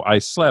off. So I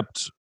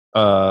slept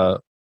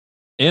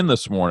in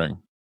this morning.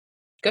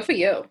 Good for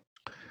you.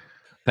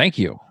 Thank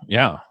you.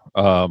 Yeah.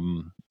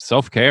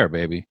 Self-care,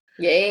 baby.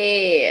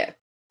 Yeah.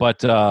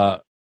 But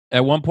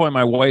at one point,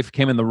 my wife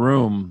came in the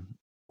room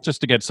just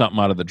to get something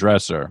out of the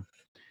dresser.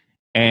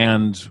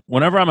 And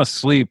whenever I'm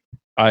asleep,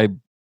 I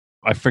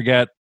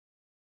forget,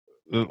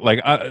 like,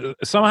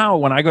 somehow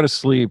when I go to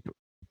sleep,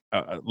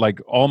 like,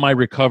 all my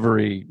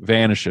recovery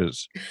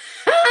vanishes.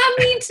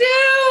 Me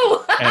too.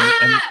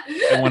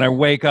 and when I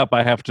wake up,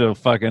 I have to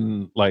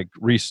fucking like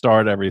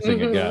restart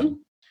everything again.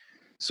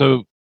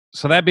 So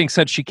that being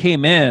said, she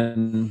came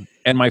in,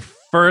 and my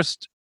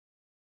first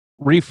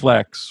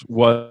reflex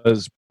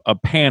was a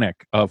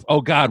panic of, oh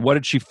God, what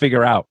did she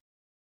figure out?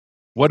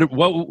 What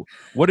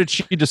did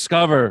she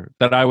discover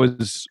that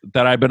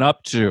I've been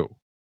up to?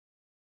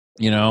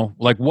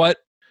 Like, what?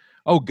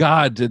 Oh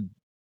God,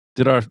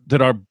 did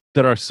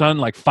our son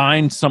like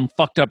find some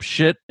fucked up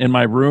shit in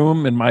my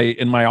room, in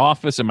my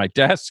office, in my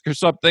desk or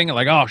something?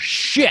 Like, oh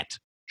shit,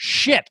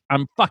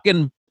 I'm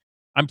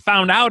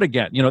found out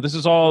again. This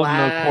is all in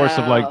the course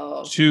of like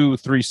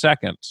 2-3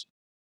 seconds.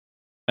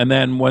 And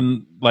then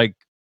when like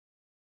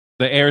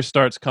the air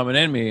starts coming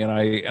in me and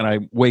I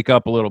wake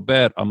up a little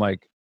bit, I'm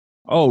like,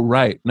 oh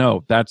right,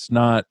 no, that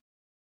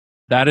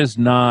is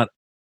not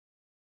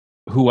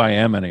who I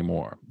am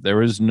anymore.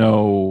 There is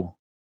no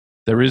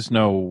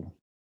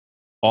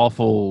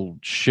awful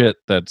shit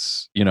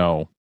that's,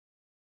 that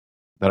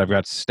I've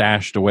got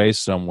stashed away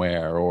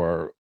somewhere,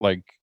 or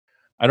like,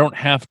 I don't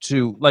have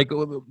to, like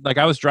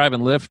I was driving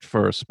Lyft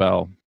for a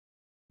spell,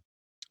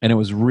 and it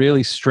was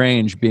really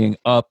strange being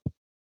up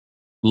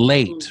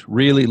late,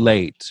 really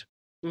late,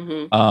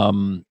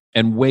 and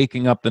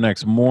waking up the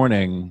next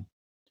morning,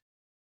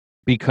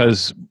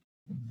 because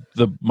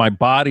my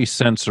body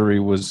sensory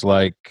was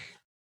like,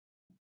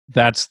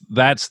 that's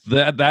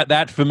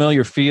that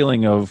familiar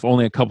feeling of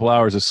only a couple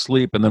hours of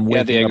sleep and then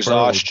waking the up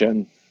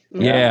exhaustion.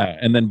 early. Yeah,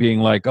 and then being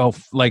like, oh,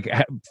 like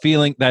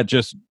feeling that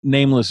just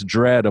nameless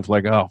dread of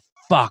like, oh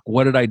fuck,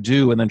 what did I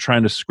do? And then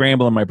trying to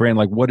scramble in my brain,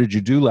 like, what did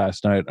you do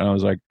last night? And I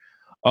was like,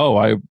 oh,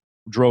 I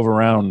drove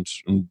around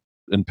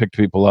and picked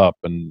people up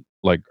and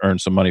like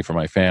earned some money for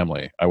my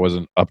family. I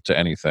wasn't up to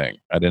anything.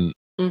 I didn't.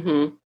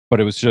 But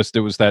it was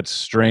that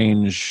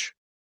strange,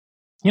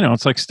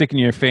 it's like sticking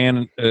your feet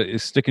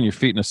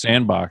in a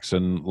sandbox,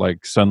 and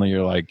like suddenly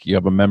you're like, you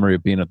have a memory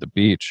of being at the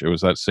beach. It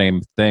was that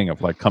same thing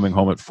of like coming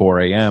home at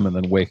 4 a.m. and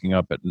then waking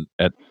up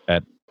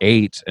at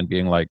 8 and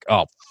being like,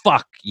 oh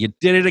fuck, you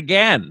did it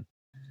again.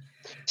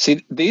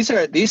 See,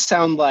 these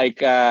sound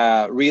like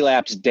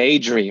relapse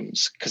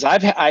daydreams, because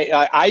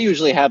I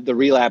usually have the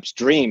relapse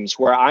dreams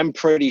where I'm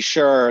pretty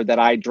sure that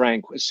I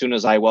drank as soon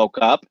as I woke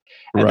up,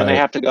 and then I Right.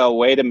 have to go,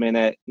 wait a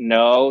minute,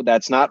 no,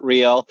 that's not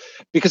real,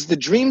 because the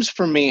dreams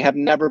for me have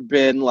never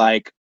been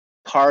like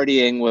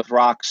partying with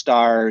rock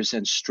stars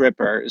and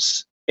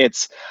strippers.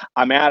 It's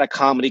I'm at a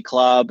comedy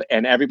club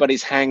and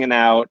everybody's hanging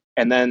out,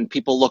 and then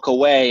people look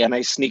away, and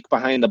I sneak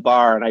behind the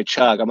bar and I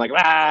chug. I'm like,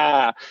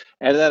 ah,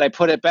 and then I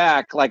put it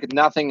back like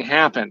nothing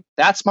happened.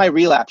 That's my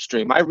relapse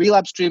dream. My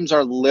relapse dreams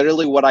are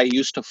literally what I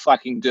used to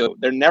fucking do.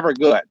 They're never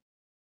good.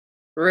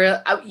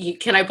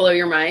 Can I blow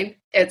your mind?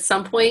 At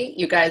some point,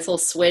 you guys will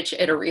switch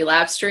at a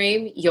relapse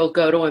stream. You'll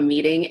go to a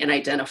meeting and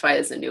identify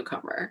as a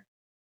newcomer.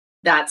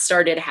 That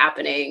started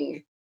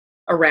happening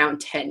around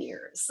 10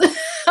 years.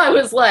 I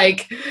was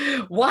like,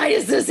 why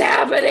is this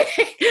happening?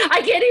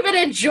 I can't even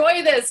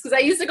enjoy this. Because I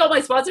used to call my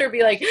sponsor and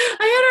be like,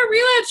 I had a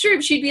relapse dream.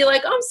 She'd be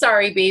like, I'm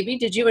sorry, baby.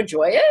 Did you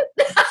enjoy it?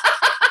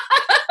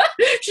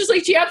 She's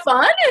like, do you have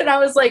fun? And I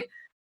was like,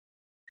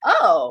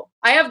 oh,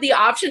 I have the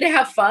option to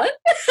have fun?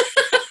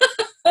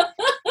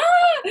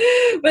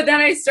 But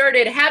then I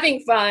started having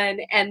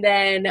fun and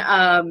then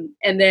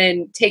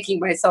taking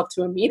myself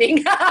to a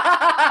meeting,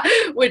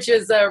 which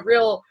is a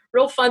real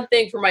fun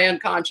thing for my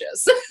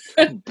unconscious.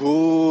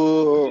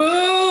 Boo.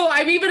 Boo!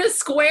 I'm even a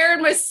square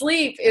in my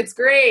sleep. It's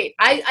great.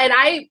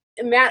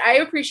 Matt, I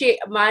appreciate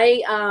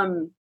my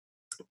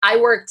I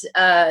worked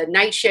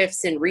night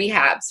shifts in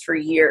rehabs for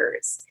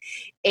years.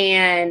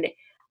 And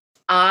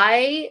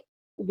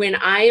when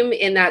I'm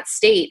in that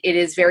state, it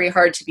is very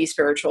hard to be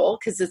spiritual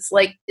because it's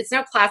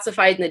now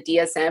classified in the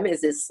DSM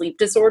as a sleep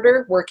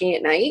disorder, working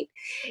at night.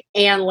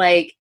 And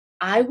like,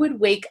 I would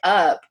wake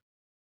up,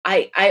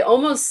 I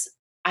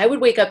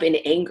would wake up in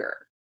anger.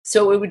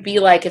 So it would be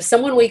like, if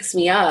someone wakes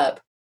me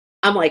up,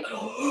 I'm like,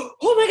 oh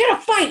my God,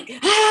 a fight.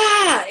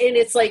 Ah! And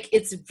it's like,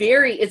 it's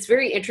very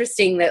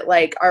interesting that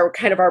like our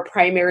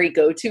primary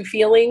go-to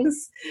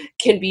feelings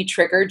can be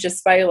triggered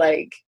just by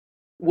like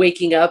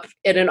waking up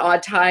at an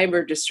odd time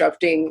or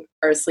disrupting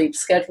our sleep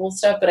schedule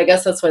stuff. But I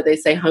guess that's why they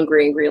say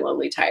hungry, angry,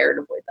 lonely, tired,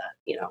 avoid that,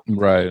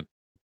 Right.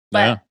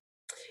 But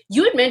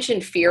you had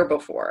mentioned fear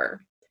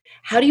before.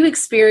 How do you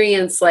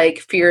experience like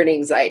fear and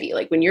anxiety?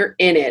 Like when you're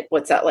in it,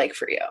 what's that like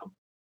for you?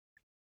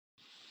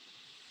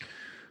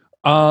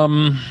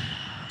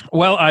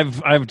 Well,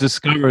 I've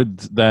discovered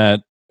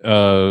that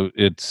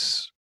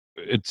it's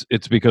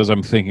because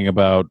I'm thinking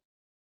about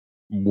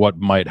what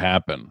might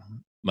happen.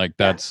 Like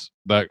that's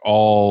that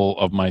all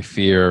of my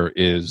fear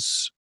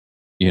is,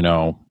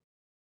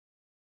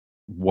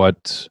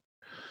 what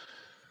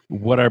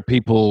are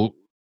people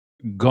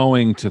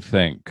going to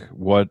think?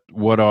 What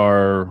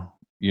are,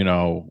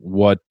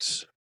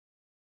 what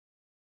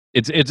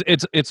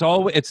it's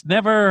always it's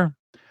never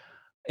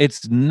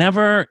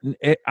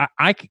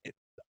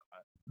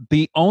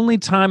the only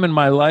time in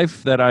my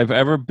life that I've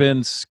ever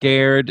been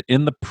scared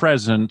in the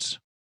present,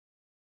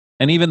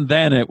 and even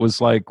then it was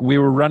like we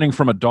were running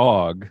from a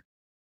dog,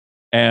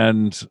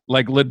 and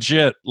like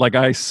legit, like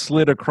I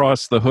slid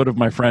across the hood of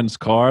my friend's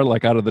car,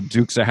 like out of the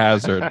Dukes of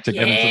Hazzard to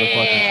get into the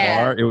fucking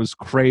car. It was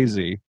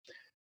crazy.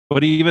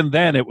 But even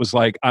then it was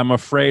like, I'm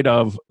afraid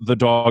of the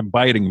dog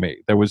biting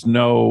me. There was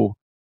no,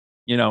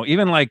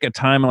 even like a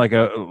time like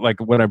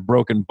when I've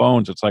broken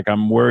bones, it's like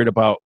I'm worried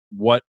about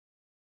what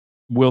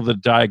will the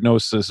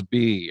diagnosis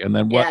be, and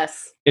then what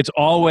it's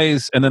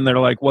always, and then they're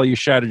like, well, you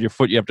shattered your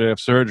foot, you have to have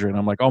surgery, and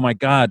I'm like, oh my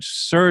God,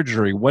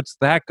 surgery, what's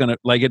that gonna,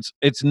 like,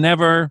 it's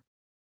never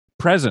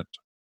present.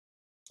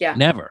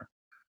 Never.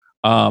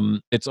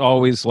 It's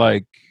always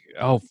like,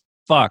 oh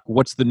fuck,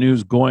 what's the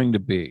news going to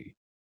be?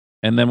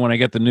 And then when I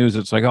get the news,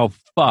 it's like, oh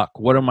fuck,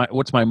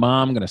 what's my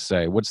mom gonna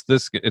say? What's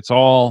this? It's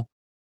all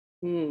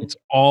in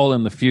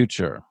the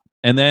future.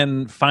 And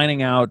then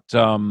finding out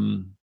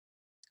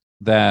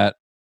that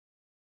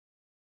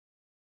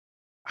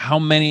how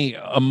many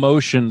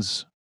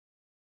emotions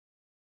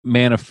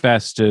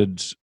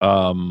manifested,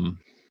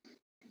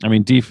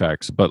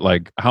 defects, but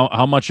like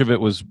how much of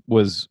it was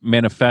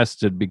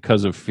manifested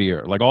because of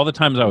fear. Like all the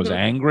times I was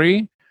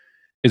angry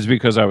is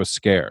because I was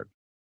scared.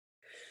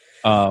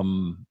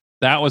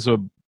 That was a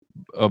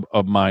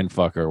mind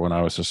fucker when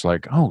I was just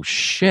like, oh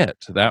shit,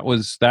 what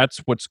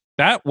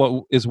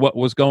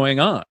was going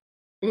on.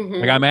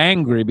 Like I'm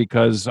angry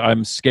because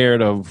I'm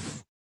scared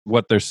of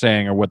what they're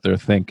saying or what they're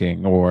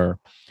thinking, or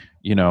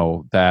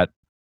that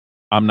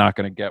I'm not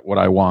going to get what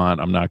I want.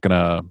 I'm not going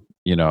to,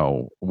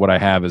 what I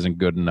have isn't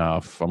good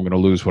enough. I'm going to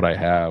lose what I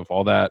have.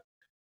 All that,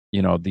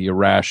 the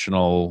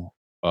irrational,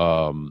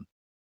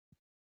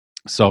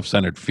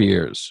 self-centered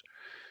fears,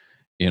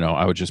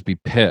 I would just be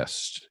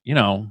pissed,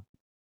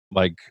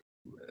 like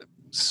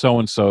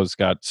so-and-so's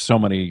got so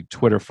many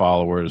Twitter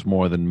followers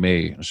more than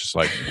me. It's just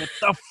like, what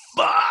the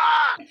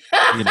fuck?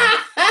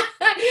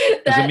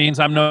 Because it means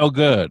I'm no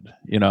good,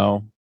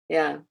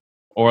 Yeah.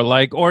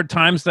 Or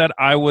times that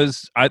I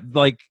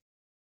like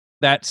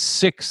that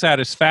sick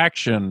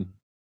satisfaction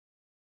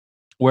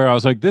where I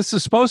was like, this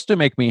is supposed to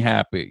make me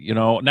happy. You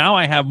know, now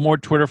I have more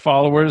Twitter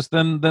followers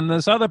than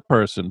this other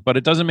person, but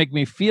it doesn't make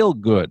me feel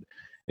good.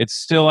 It's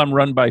still, I'm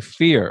run by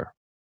fear.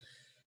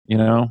 You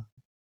know,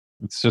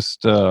 it's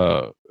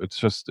so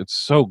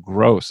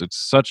gross. It's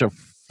such a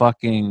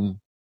fucking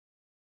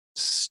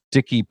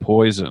sticky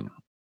poison.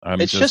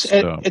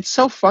 It's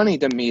so funny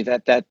to me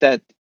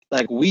that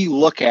like we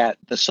look at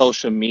the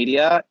social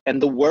media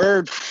and the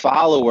word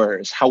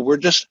followers, how we're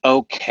just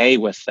okay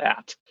with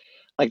that.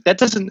 Like that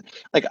doesn't,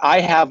 like I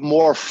have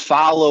more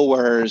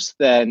followers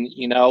than,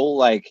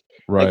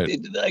 right.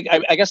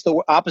 I guess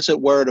the opposite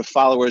word of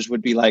followers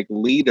would be like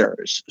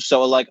leaders.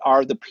 So like,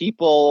 are the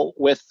people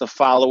with the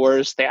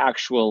followers the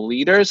actual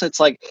leaders? It's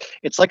like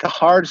a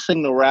hard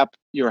thing to wrap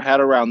your head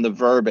around the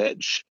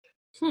verbiage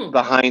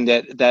behind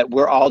it, that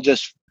we're all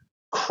just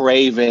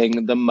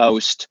craving the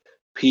most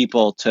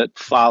people to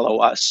follow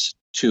us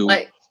to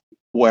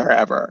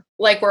wherever.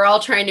 Like we're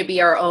all trying to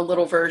be our own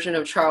little version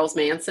of Charles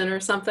Manson or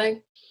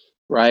something.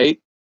 Right.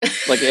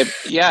 Like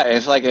if you had,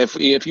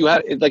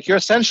 like, you're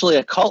essentially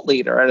a cult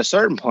leader at a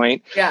certain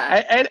point.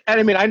 Yeah. And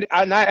I mean,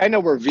 I know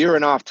we're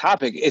veering off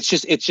topic. It's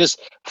just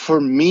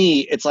for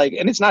me, it's like,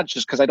 and it's not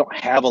just because I don't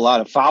have a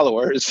lot of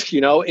followers,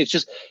 it's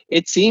just,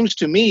 it seems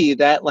to me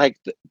that like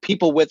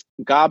people with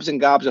gobs and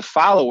gobs of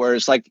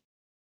followers, like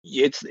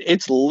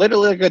it's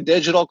literally like a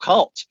digital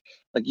cult.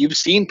 Like you've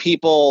seen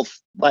people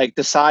like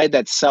decide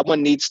that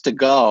someone needs to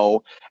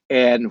go,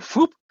 and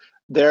whoop,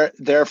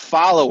 their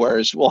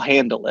followers will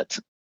handle it.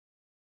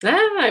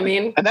 I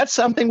mean, and that's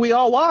something we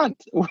all want.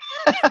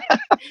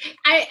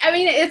 I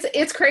mean,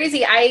 it's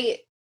crazy.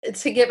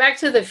 To get back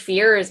to the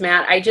fears,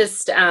 Matt, I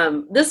just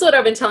this is what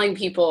I've been telling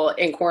people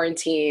in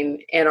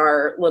quarantine in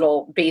our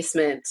little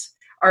basement,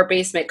 our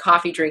basement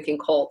coffee drinking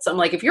cults. I'm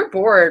like, if you're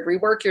bored,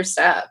 rework your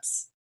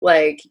steps.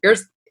 Like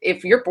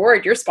if you're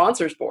bored, your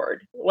sponsor's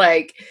bored.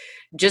 Like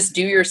just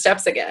do your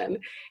steps again.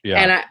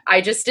 Yeah. And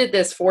I just did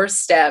this 4th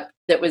step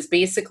that was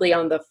basically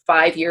on the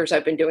 5 years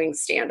I've been doing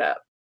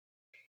stand-up.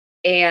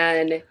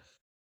 And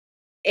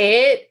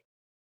it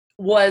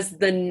was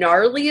the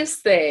gnarliest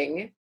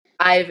thing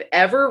I've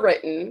ever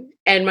written.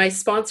 And my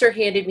sponsor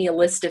handed me a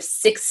list of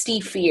 60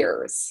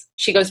 fears.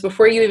 She goes,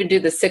 before you even do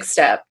the 6th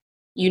step,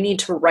 you need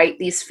to write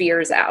these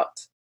fears out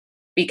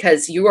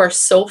because you are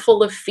so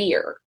full of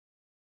fear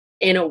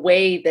in a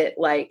way that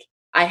like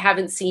I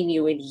haven't seen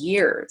you in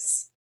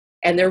years.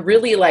 And they're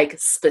really like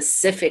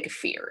specific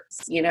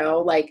fears,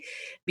 like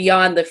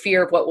beyond the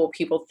fear of what will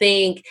people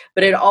think,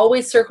 but it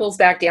always circles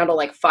back down to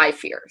like 5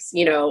 fears,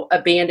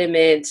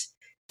 abandonment,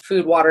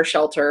 food, water,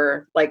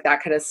 shelter, like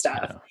that kind of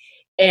stuff.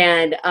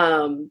 Yeah.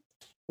 And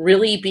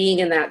really being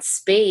in that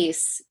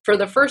space for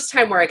the first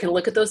time where I can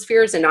look at those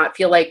fears and not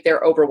feel like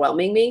they're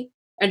overwhelming me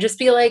and just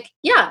be like,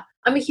 yeah,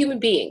 I'm a human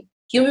being.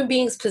 Human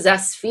beings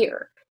possess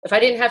fear. If I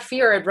didn't have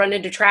fear, I'd run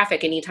into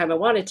traffic anytime I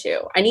wanted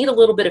to. I need a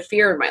little bit of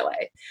fear in my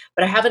life,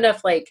 but I have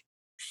enough like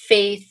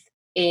faith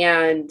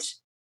and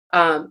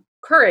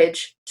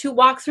courage to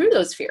walk through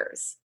those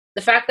fears.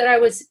 The fact that I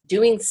was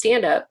doing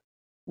stand-up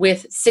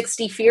with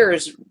 60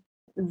 fears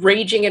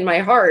raging in my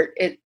heart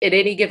at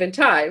any given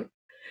time,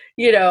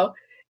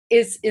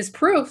 is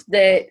proof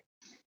that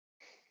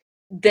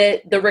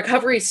the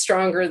recovery is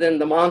stronger than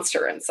the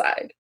monster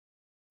inside.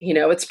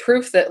 It's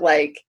proof that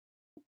like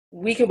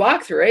we can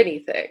walk through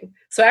anything.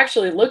 So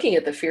actually looking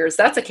at the fears,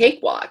 that's a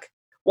cakewalk.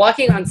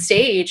 Walking on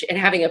stage and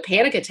having a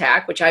panic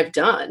attack, which I've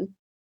done,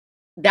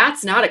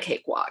 that's not a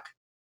cakewalk.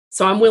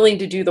 So I'm willing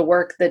to do the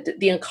work,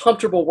 the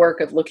uncomfortable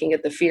work of looking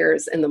at the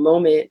fears in the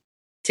moment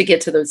to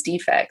get to those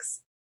defects,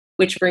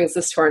 which brings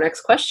us to our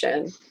next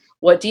question.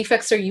 What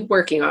defects are you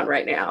working on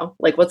right now?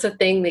 Like, what's a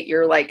thing that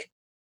you're like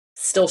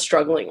still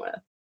struggling with?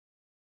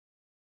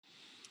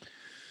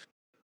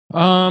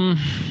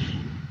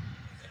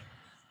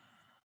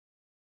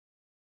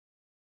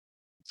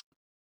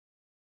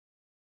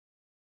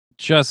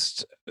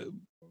 Just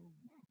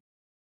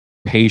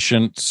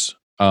patience,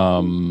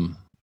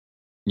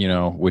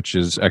 which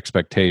is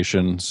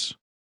expectations,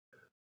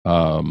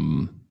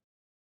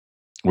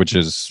 which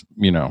is,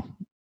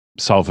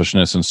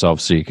 selfishness and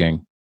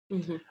self-seeking,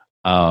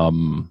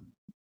 and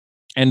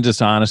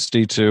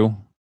dishonesty too,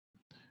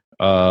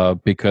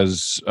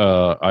 because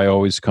I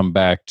always come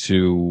back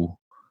to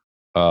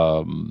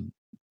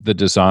the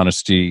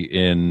dishonesty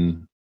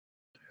in,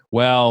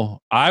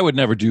 well, I would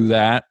never do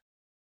that.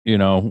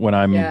 When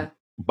I'm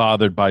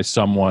bothered by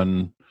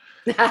someone,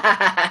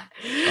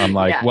 I'm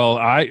like, well,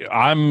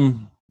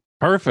 I'm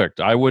perfect.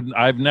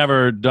 I've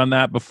never done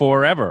that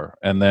before ever.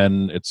 And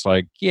then it's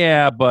like,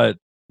 yeah, but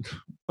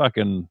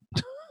fucking,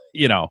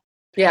 Yeah.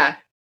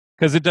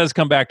 Because it does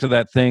come back to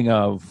that thing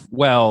of,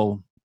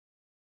 well,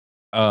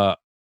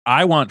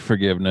 I want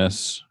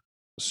forgiveness.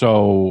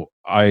 So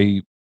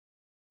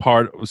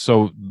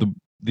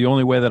the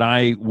only way that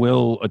I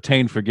will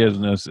attain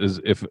forgiveness is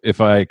if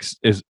I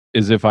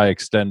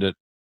extend it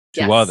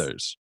to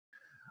others.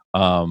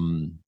 But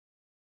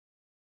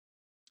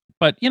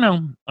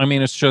I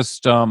mean, it's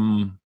just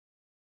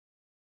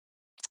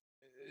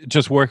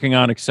just working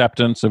on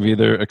acceptance of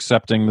either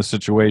accepting the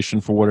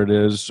situation for what it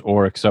is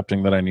or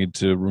accepting that I need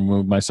to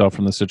remove myself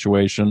from the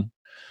situation.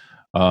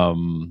 But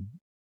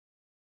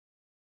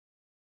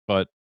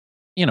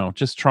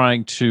just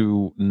trying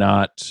to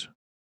not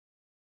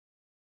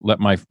let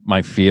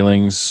my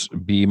feelings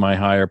be my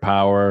higher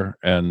power,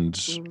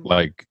 and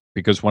like,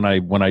 because when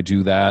I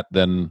do that,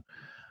 then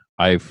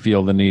I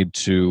feel the need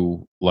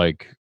to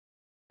like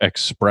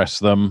express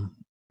them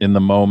in the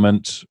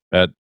moment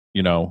at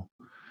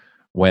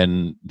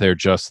when they're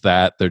just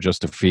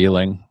a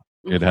feeling.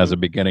 It has a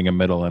beginning, a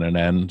middle, and an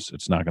end.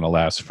 It's not going to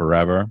last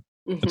forever.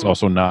 It's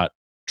also not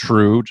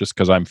true just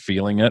because I'm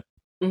feeling it.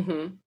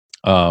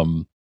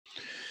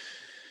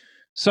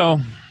 So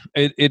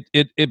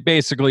it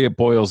basically it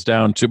boils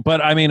down to, but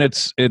I mean,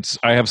 it's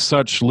I have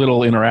such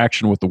little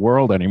interaction with the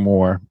world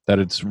anymore that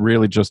it's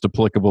really just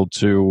applicable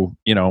to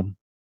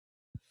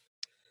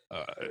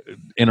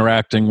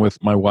interacting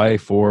with my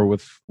wife or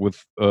with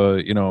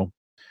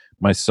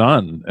my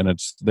son. And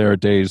there are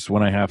days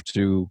when I have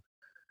to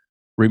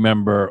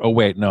remember, oh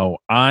wait, no,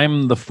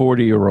 I'm the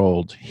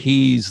 40-year-old,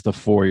 he's the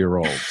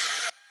 4-year-old.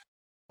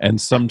 And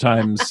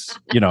sometimes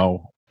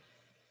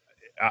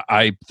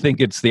I think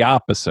it's the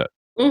opposite.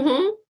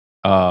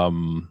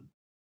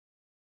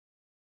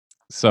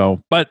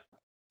 So, but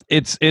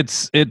it's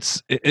the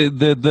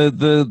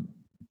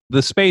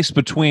space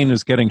between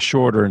is getting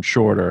shorter and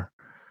shorter.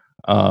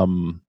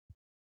 And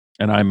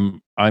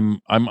I'm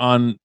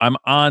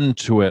on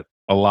to it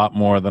a lot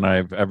more than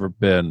I've ever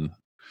been.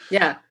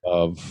 Yeah.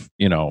 Of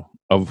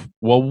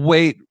well,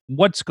 wait,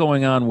 what's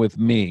going on with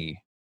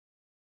me?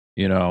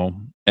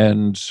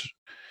 And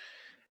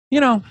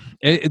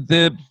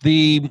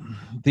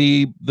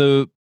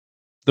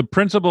the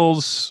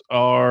principles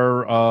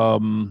are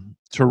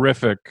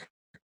terrific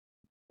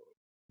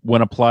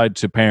when applied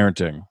to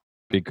parenting,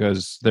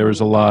 because there is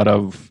a lot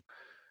of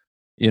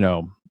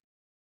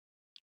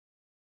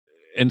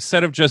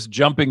instead of just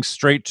jumping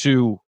straight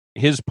to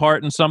his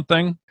part in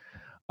something,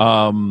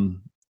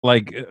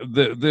 like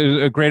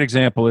a great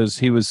example is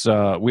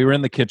we were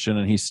in the kitchen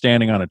and he's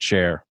standing on a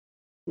chair.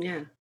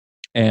 Yeah.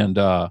 And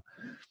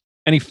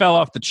he fell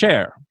off the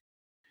chair.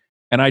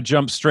 And I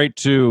jumped straight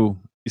to,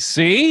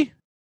 see?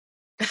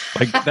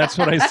 Like, that's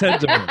what I said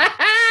to him.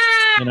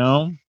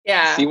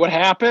 Yeah. See what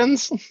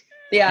happens?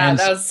 Yeah.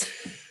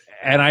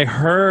 And I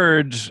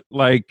heard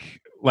like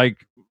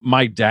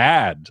my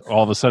dad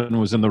all of a sudden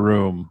was in the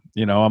room.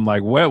 I'm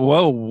like,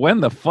 whoa, when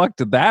the fuck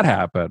did that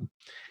happen?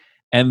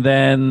 And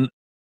then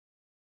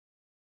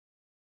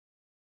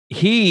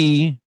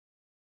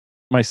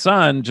my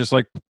son just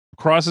like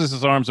crosses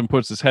his arms and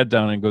puts his head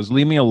down and goes,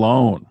 leave me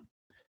alone.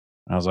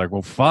 I was like,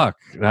 well, fuck,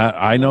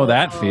 I know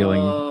that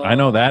feeling. I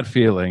know that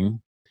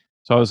feeling.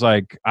 So I was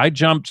like, I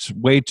jumped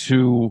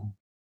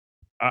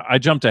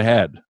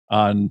ahead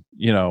on,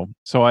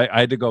 so I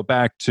had to go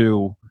back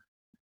to,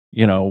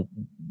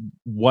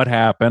 what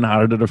happened? How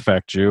did it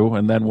affect you?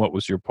 And then what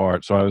was your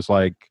part? So I was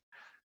like,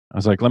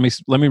 let me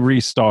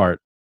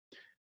restart.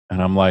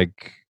 And I'm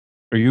like,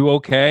 are you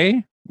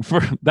okay?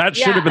 That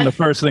should have been the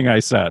first thing I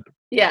said.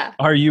 Yeah.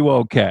 Are you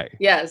okay?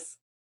 Yes.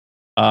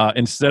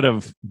 Instead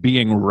of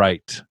being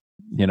right,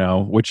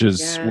 which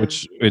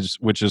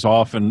is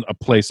often a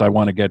place I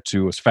want to get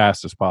to as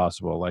fast as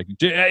possible. Like,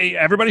 hey,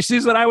 everybody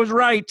sees that I was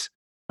right,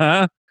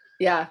 huh?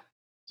 Yeah.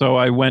 So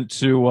I went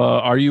to,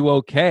 are you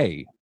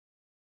okay?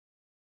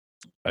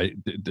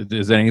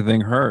 Does anything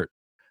hurt?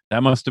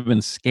 That must have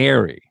been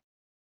scary.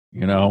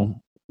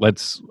 How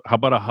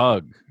about a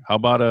hug? How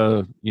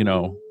about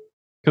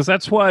because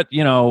that's what,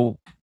 who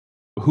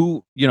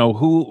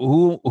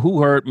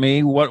hurt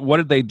me? What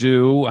did they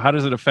do? How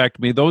does it affect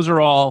me? Those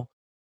are all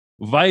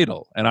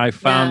vital. And I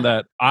found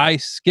that I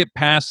skip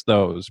past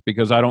those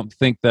because I don't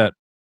think that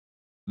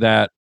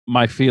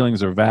my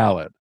feelings are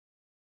valid.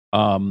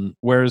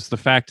 Whereas the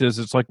fact is,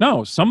 it's like,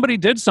 no, somebody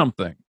did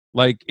something.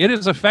 Like, it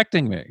is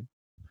affecting me.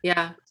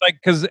 Yeah. It's like,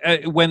 because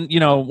when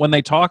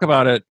they talk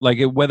about it,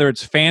 like whether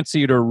it's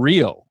fancied or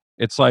real,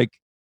 it's like,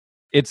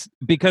 it's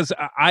because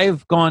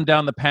I've gone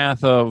down the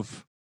path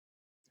of,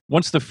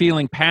 once the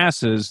feeling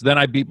passes, then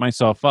I beat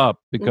myself up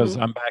because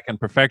I'm back in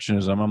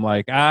perfectionism. I'm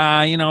like,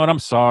 you know what? I'm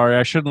sorry.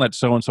 I shouldn't let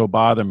so-and-so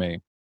bother me.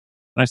 And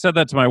I said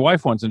that to my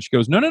wife once, and she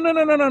goes, no.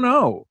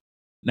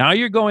 Now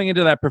you're going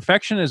into that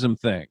perfectionism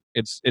thing.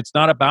 It's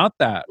not about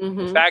that.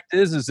 The fact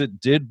is it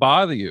did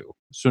bother you.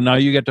 So now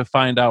you get to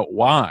find out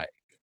why.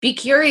 Be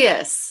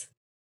curious.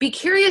 Be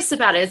curious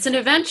about it. It's an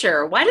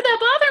adventure. Why did that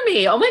bother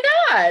me? Oh my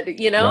God.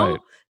 Right.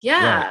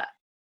 Yeah. Right.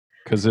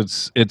 Because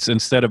it's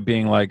instead of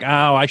being like,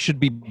 I should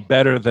be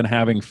better than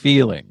having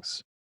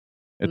feelings.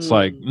 It's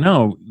like,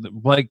 no,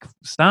 like,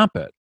 stop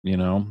it,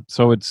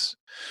 So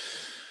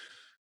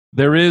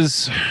there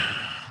is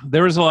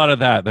a lot of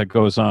that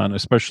goes on,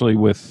 especially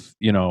with,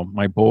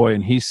 my boy,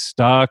 and he's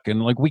stuck,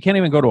 and like, we can't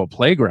even go to a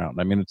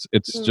playground. I mean,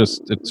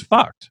 it's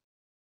fucked.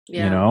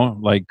 Yeah.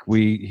 Like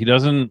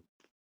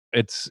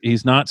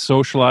he's not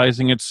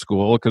socializing at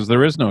school because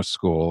there is no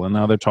school, and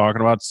now they're talking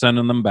about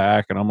sending them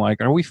back, and I'm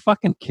like, are we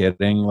fucking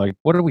kidding? Like,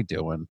 what are we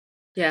doing?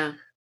 Yeah.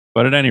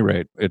 But at any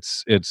rate,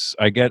 it's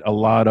I get a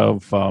lot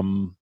of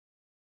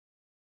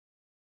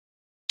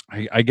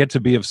I get to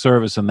be of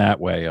service in that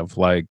way of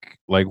like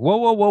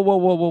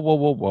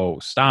whoa,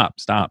 stop.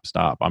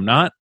 I'm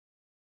not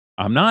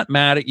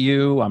mad at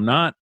you. I'm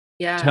not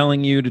Yeah.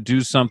 telling you to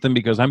do something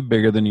because I'm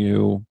bigger than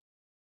you.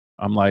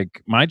 I'm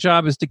like, my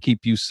job is to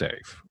keep you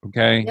safe,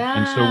 okay?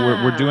 And so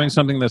we're doing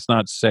something that's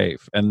not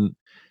safe. And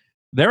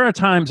there are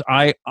times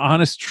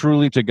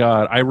truly to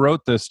God, I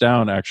wrote this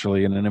down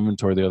actually in an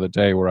inventory the other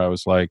day where I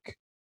was like,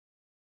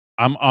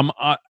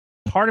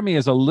 part of me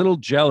is a little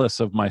jealous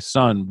of my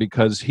son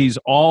because he's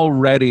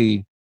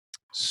already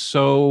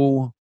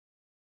so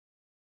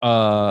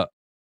good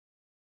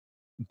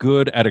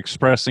at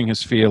expressing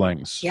his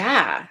feelings.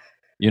 Yeah.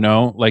 You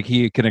know, like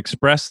he can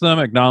express them,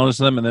 acknowledge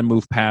them, and then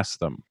move past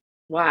them.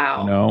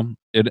 Wow. You know,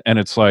 and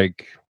it's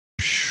like,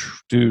 phew,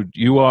 dude,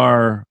 you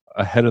are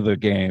ahead of the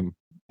game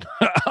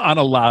on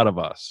a lot of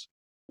us.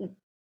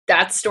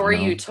 That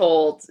story you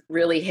told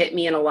really hit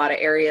me in a lot of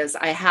areas.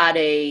 I had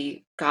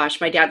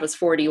my dad was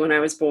 40 when I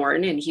was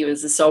born, and he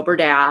was a sober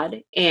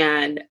dad.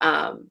 And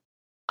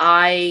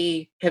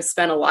I have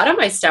spent a lot of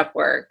my step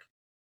work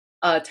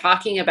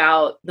talking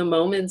about the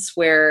moments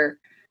where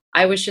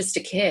I was just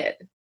a kid.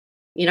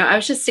 You know, I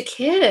was just a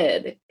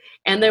kid.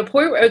 And the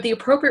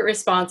appropriate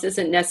response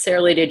isn't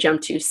necessarily to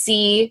jump to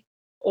C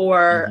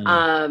or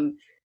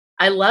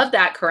I love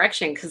that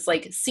correction because,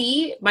 like,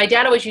 C, my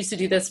dad always used to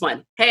do this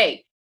one.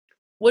 Hey,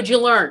 what'd you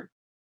learn?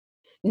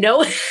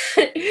 No,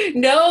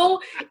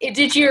 no.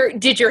 Did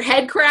your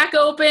head crack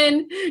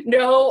open?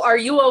 No. Are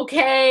you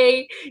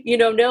okay? You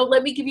know, no.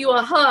 Let me give you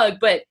a hug.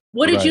 But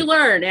what did you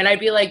learn? And I'd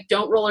be like,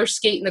 don't roller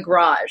skate in the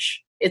garage.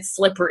 It's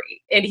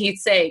slippery. And he'd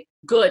say,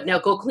 good. Now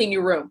go clean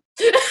your room.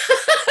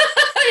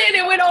 And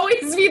it would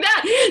always be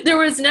that. There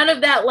was none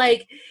of that.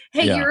 Like,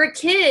 hey, you're a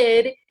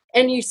kid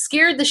and you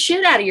scared the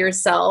shit out of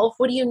yourself.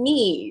 What do you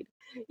need?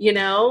 You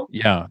know?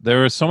 Yeah.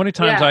 There are so many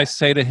times I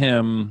say to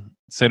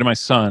my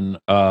son,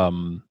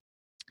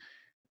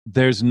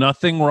 there's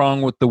nothing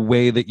wrong with the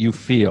way that you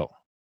feel.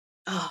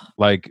 Oh.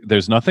 Like,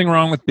 there's nothing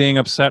wrong with being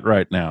upset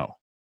right now.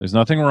 There's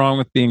nothing wrong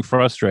with being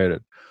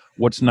frustrated.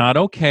 What's not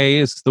okay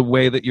is the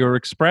way that you're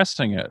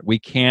expressing it. We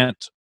can't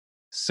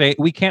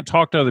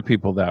talk to other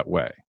people that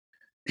way.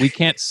 We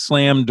can't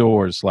slam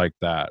doors like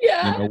that.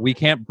 Yeah. You know, we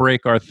can't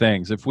break our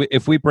things.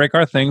 If we break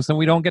our things, then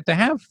we don't get to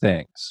have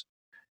things.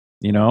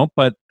 You know,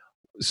 but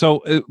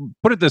so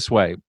put it this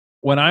way.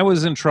 When I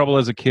was in trouble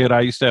as a kid,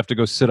 I used to have to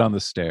go sit on the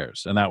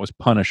stairs, and that was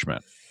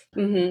punishment.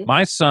 Mm-hmm.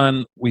 My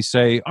son, we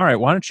say, all right,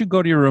 why don't you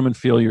go to your room and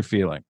feel your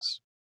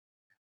feelings?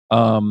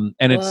 And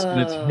it's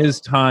his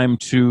time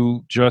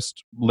to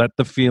just let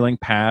the feeling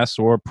pass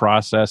or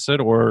process it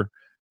or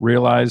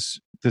realize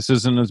this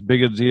isn't as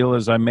big a deal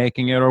as I'm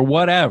making it or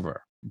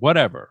whatever.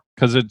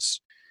 Because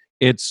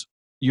it's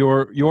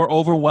you're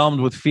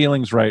overwhelmed with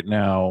feelings right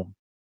now.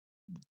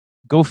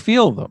 Go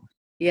feel them.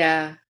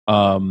 Yeah.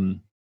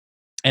 And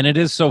it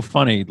is so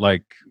funny,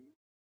 like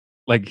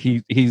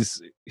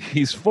he's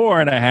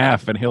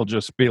 4.5 and he'll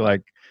just be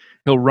like,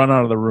 he'll run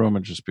out of the room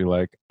and just be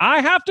like,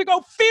 I have to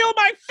go feel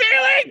my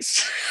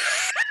feelings.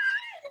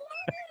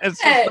 It's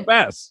just the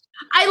best.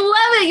 I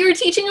love it. You're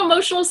teaching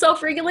emotional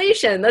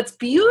self-regulation. That's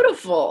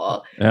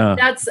beautiful.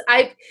 Yeah.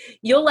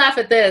 You'll laugh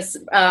at this.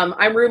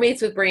 I'm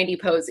roommates with Brandy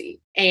Posey,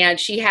 and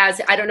she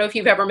has, I don't know if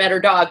you've ever met her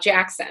dog,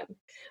 Jackson,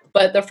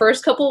 but the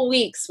first couple of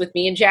weeks with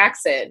me and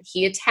Jackson,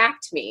 he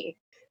attacked me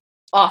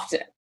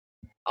often.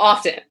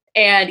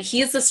 And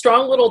he's a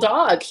strong little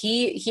dog.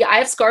 I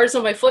have scars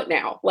on my foot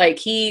now. Like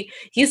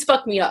he's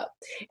fucked me up.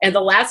 And one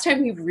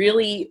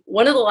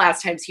of the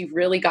last times he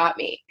really got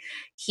me,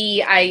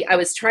 I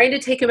was trying to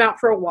take him out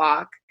for a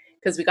walk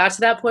because we got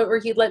to that point where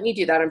he'd let me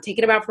do that. I'm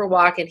taking him out for a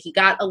walk and he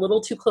got a little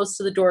too close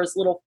to the door. His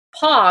little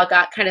paw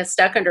got kind of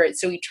stuck under it.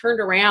 So he turned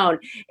around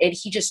and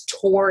he just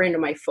tore into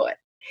my foot.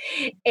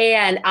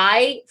 And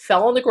I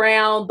fell on the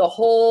ground the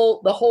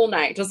whole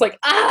night, just like,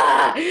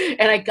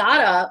 and I got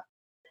up.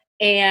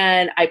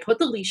 And I put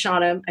the leash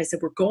on him. I said,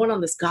 we're going on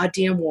this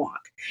goddamn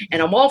walk.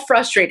 And I'm all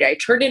frustrated. I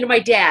turned into my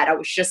dad. I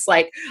was just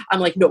like,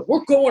 no,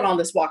 we're going on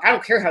this walk. I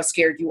don't care how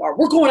scared you are.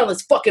 We're going on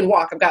this fucking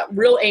walk. I've got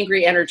real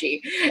angry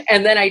energy.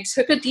 And then I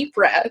took a deep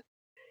breath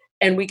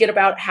and we get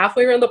about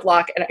halfway around the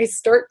block and I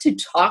start to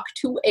talk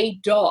to a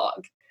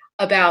dog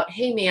about,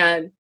 hey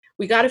man,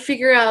 we got to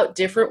figure out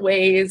different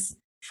ways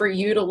for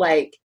you to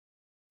like,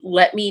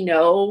 let me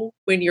know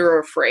when you're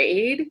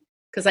afraid.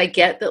 Because I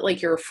get that,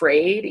 like, you're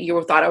afraid,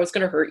 you thought I was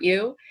going to hurt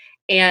you.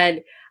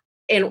 And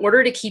in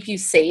order to keep you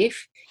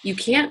safe, you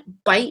can't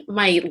bite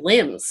my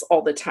limbs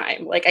all the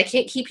time. Like, I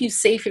can't keep you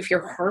safe if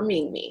you're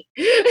harming me.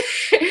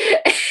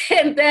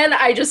 And then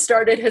I just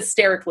started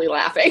hysterically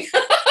laughing.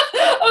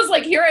 I was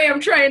like, here I am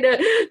trying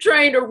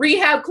to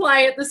rehab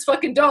client this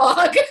fucking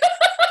dog.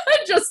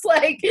 just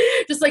like,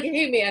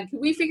 hey man, can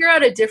we figure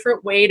out a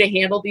different way to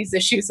handle these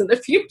issues in the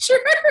future?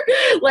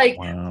 Like,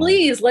 wow.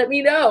 Please let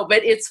me know.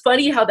 But it's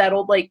funny how that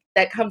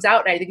comes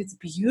out. And I think it's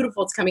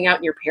beautiful. It's coming out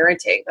in your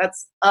parenting.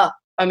 That's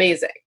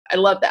amazing. I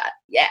love that.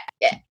 Yeah.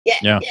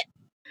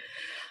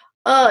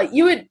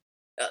 You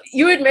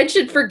You had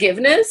mentioned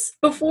forgiveness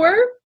before.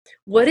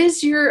 What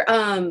is your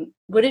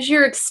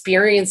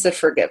experience of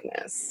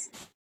forgiveness?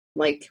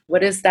 Like,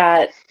 what is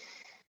that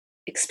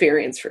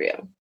experience for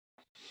you?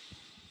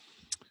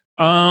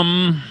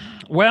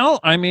 Well,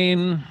 I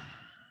mean,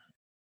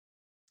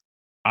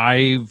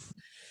 I've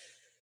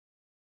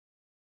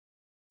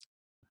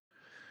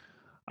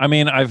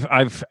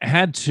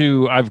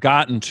I've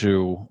gotten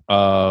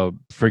to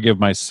forgive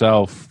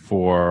myself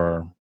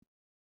for,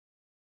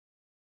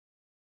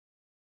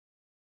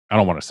 I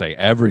don't want to say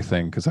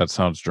everything because that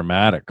sounds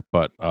dramatic,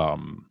 but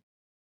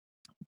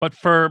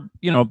for,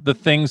 the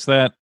things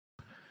that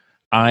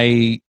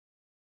I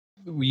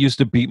used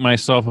to beat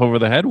myself over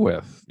the head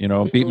with, beat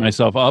Mhm.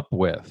 myself up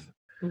with,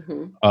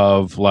 Mhm.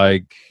 of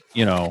like,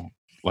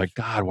 like,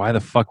 God, why the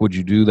fuck would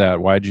you do that?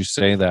 Why'd you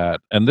say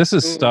that? And this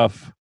is Mm.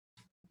 stuff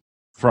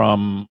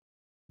from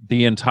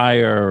the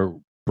entire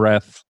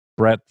breadth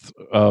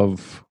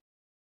of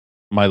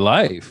my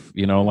life,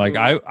 like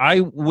Mhm. I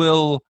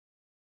will,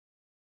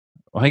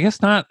 well, I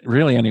guess not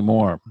really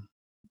anymore,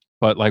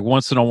 but like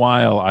once in a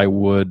while I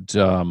would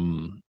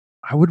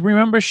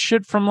remember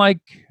shit from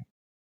like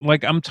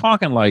I'm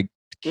talking like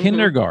Mhm.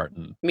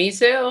 kindergarten, Me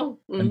too.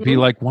 and be Mhm.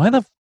 like, why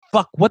the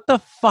fuck, what the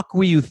fuck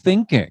were you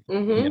thinking, you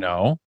Mhm.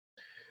 know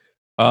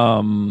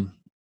um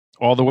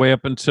all the way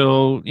up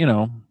until,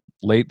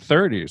 late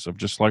 30s of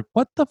just like,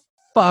 what the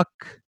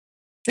fuck,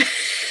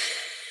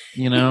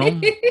 you know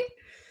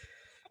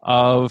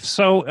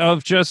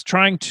of just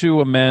trying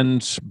to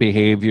amend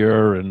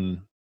behavior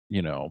and,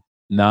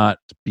 not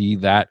be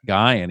that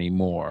guy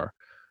anymore,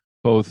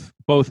 both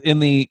in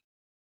the,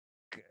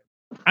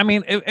 I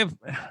mean, if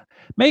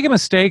making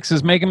mistakes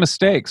is making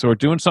mistakes, or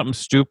doing something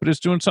stupid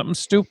is doing something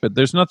stupid,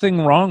 there's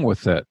nothing wrong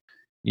with it,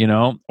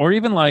 or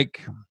even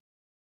like,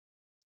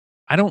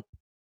 i don't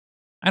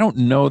I don't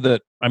know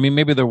that, I mean,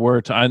 maybe there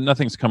were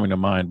nothing's coming to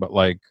mind, but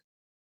like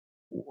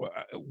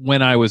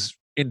when I was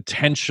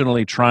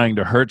intentionally trying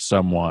to hurt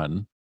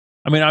someone,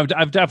 I mean,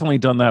 I've definitely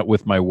done that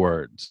with my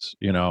words,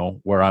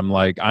 where I'm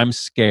like, I'm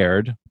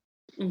scared,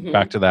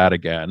 back Mhm. to that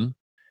again,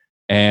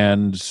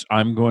 and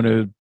I'm going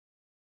to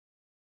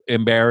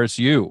embarrass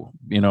you,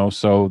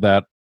 so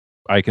that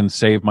I can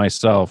save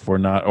myself, or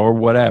not, or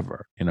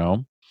whatever,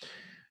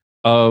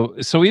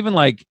 so even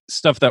like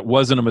stuff that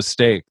wasn't a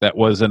mistake, that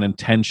was an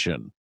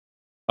intention,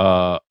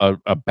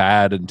 a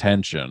bad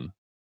intention,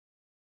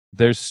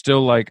 there's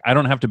still like, I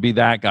don't have to be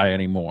that guy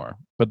anymore.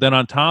 But then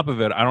on top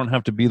of it, I don't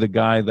have to be the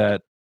guy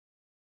that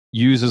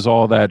uses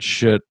all that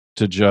shit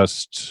to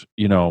just,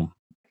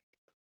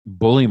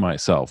 bully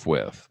myself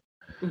with.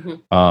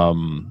 Mhm.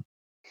 Um,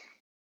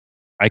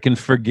 I can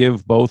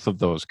forgive both of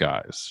those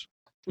guys,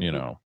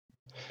 Mhm.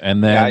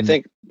 and Yeah, I then,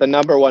 think the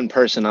number one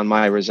person on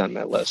my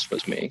resentment list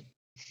was me.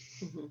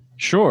 Mhm.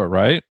 sure,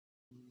 right?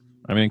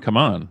 I mean, come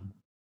on.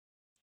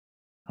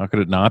 How could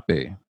it not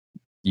be?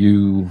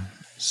 You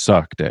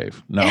suck,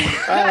 Dave. No.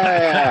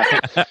 Yeah.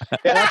 Yeah,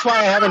 that's why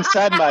I haven't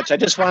said much. I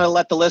just want to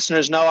let the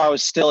listeners know I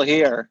was still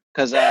here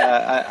because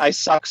I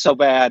suck so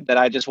bad that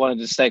I just wanted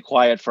to stay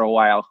quiet for a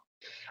while.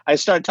 I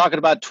started talking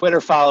about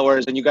Twitter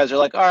followers, and you guys are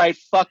like, "All right,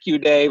 fuck you,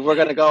 Dave. We're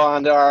gonna go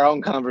on to our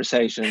own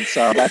conversation."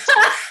 So that's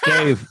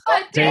Dave,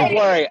 don't Dave.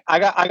 worry. I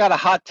got a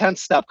hot tent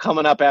stop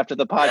coming up after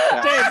the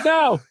podcast. Dave,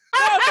 no,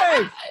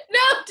 Dave. No,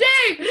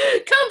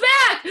 Dave, come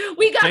back.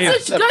 We got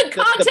Dave, such good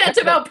content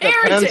about The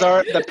pen's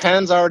parenting. the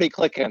pen's already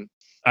clicking.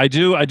 I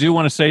do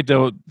want to say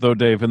though,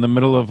 Dave, in the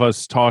middle of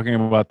us talking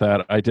about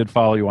that, I did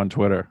follow you on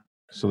Twitter.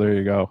 So there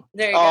you go.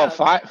 There you Oh,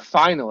 go.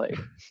 finally.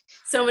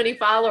 So many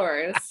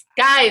followers.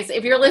 Guys,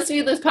 if you're listening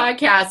to this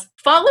podcast,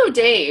 follow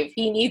Dave.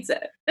 He needs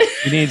it.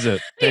 He needs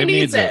it. He Dave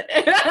needs it.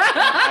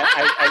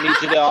 I need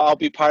you to all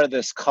be part of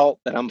this cult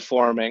that I'm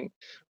forming,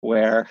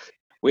 where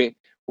we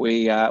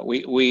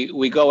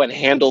we go and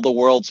handle the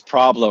world's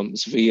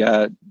problems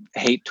via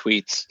hate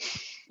tweets.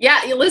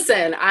 Yeah,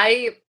 listen,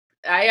 I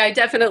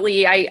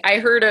definitely I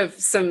heard of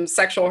some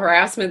sexual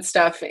harassment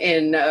stuff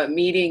in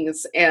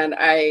meetings, and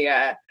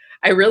I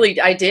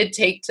did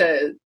take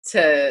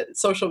to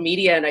social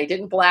media, and I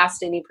didn't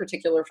blast any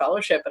particular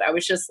fellowship, but I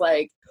was just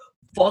like,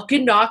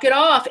 fucking knock it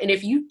off. And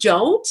if you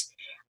don't,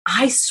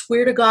 I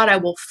swear to God, I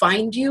will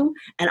find you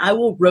and I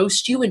will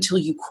roast you until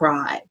you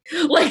cry.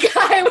 Like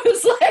I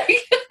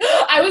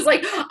was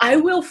like, I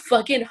will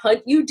fucking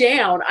hunt you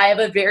down. I have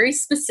a very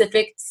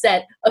specific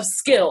set of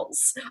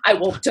skills. I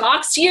will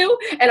dox you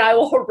and I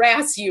will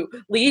harass you.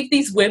 Leave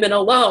these women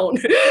alone.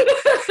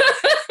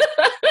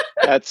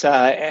 That's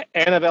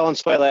Anna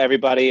Valenzuela,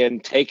 everybody,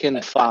 and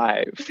Taken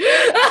 5.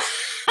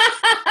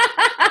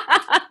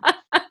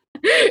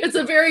 It's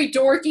a very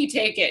dorky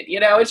take it,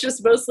 it's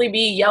just mostly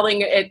me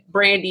yelling at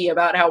Brandy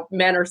about how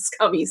men are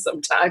scummy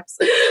sometimes.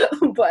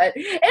 But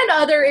and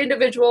other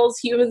individuals,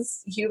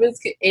 humans,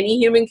 any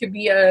human can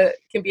be a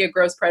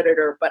gross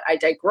predator, but I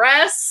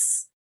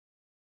digress.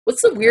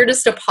 What's the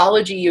weirdest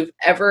apology you've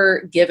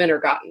ever given or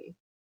gotten,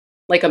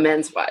 like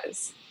amends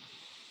wise?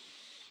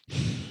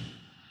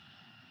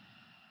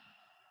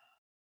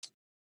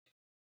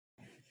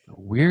 The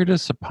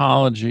weirdest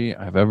apology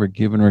I've ever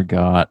given or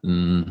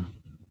gotten.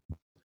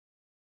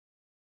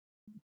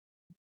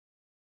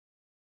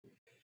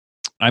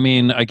 I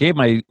mean, I gave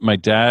my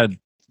dad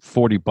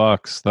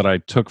 $40 that I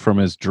took from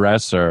his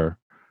dresser,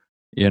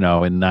 in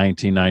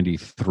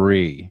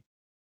 1993.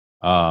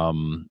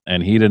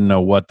 And he didn't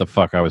know what the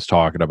fuck I was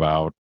talking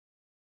about.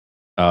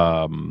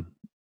 And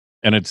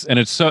it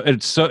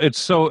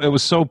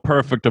was so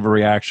perfect of a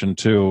reaction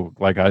too.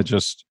 Like I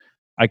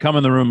come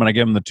in the room and I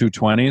give him the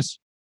 220s,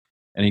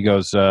 and he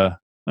goes,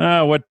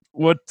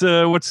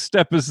 what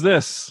step is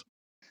this?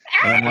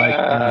 And I'm like,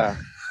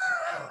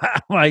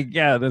 I'm like,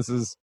 yeah,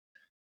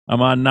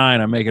 I'm on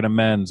 9. I'm making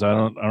amends. I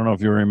don't know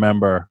if you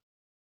remember.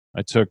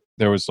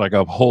 There was like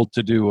a whole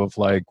to do of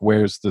like,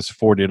 where's this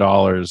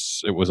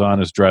 $40? It was on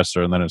his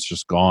dresser, and then it's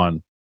just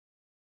gone.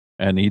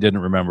 And he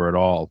didn't remember at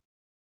all.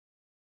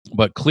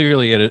 But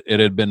clearly it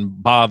had been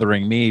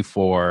bothering me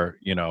for,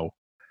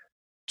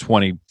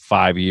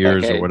 25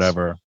 years Decades. or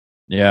whatever.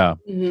 Yeah.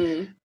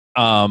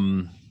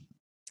 Mm-hmm.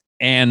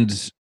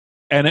 And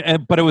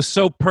but it was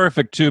so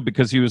perfect too,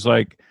 because he was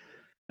like,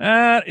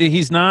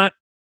 he's not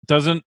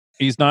in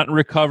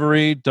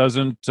recovery,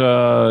 doesn't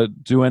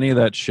do any of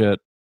that shit.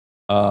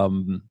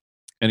 And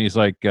he's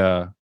like,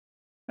 yeah,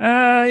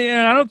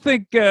 I don't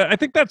think, I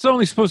think that's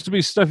only supposed to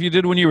be stuff you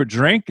did when you were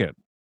drinking.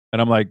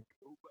 And I'm like,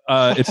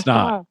 it's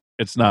not.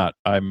 It's not.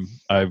 I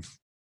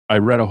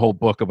read a whole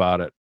book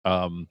about it.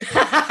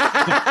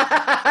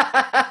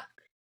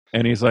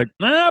 And he's like,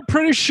 I'm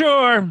pretty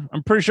sure. And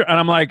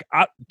I'm like,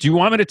 do you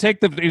want me to take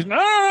he's no,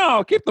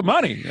 I'll keep the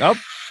money.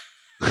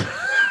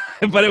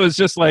 But it was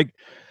just like,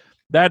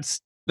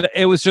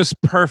 it was just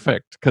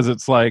perfect, because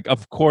it's like,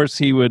 of course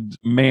he would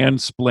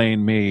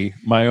mansplain me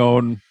my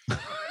own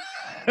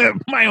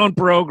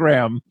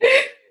program.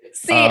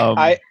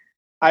 See,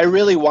 I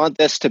really want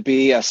this to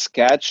be a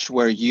sketch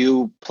where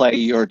you play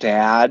your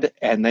dad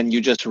and then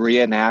you just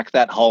reenact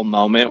that whole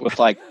moment with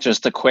like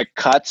just the quick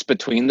cuts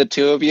between the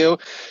two of you.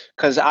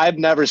 Because I've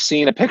never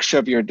seen a picture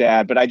of your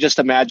dad, but I just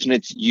imagine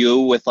it's you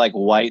with like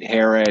white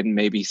hair and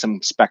maybe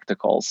some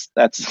spectacles.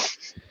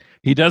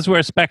 He does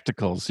wear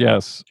spectacles,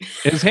 yes.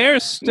 His hair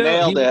is still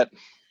nailed it.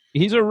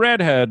 He's a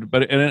redhead,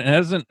 but it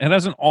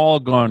hasn't all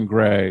gone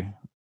gray.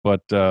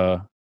 But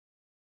I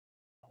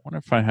wonder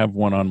if I have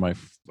one on my.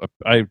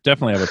 I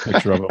definitely have a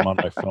picture of him on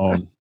my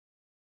phone.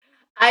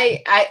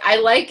 I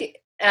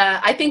like.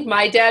 I think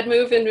my dad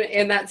move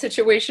in that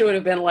situation would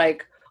have been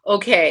like,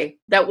 okay,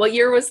 what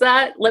year was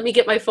that? Let me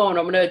get my phone.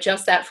 I'm going to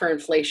adjust that for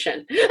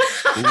inflation.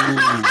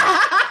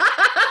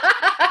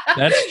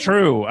 That's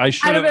true. I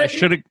should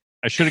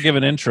have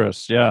given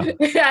interest. Yeah.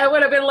 I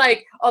would have been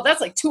like, oh,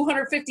 that's like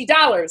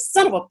 $250.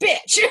 Son of a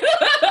bitch.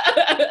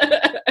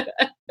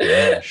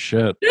 Yeah,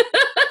 shit.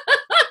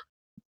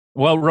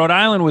 Well, Rhode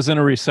Island was in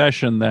a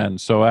recession then,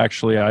 so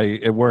actually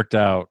it worked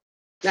out.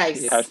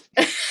 Nice. Yeah.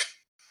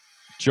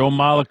 Joe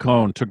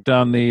Malacone took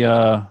down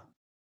the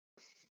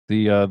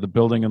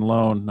building and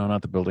loan. No,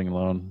 not the building and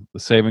loan. The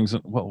savings.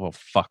 Well,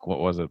 fuck. What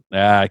was it?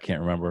 I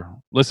can't remember.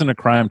 Listen to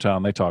Crime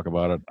Town. They talk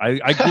about it.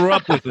 I grew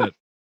up with it.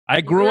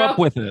 I grew up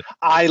with it.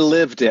 I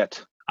lived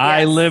it.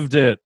 I lived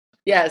it.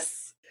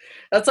 Yes.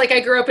 That's like I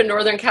grew up in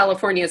Northern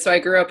California, so I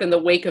grew up in the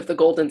wake of the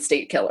Golden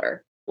State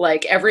Killer.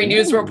 Like every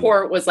news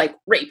report was like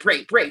rape.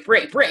 And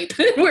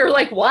we were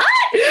like, what?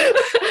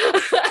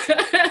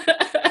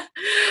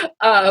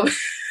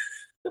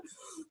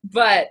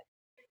 But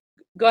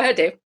go ahead,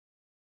 Dave.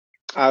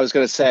 I was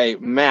going to say,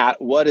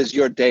 Matt, what does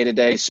your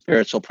day-to-day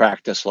spiritual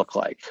practice look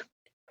like?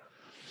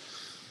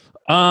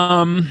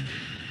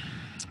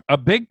 A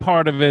big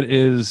part of it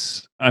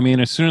is, I mean,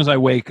 as soon as I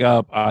wake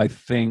up, I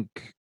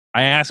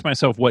ask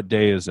myself, what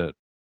day is it?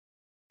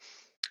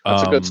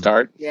 That's a good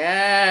start.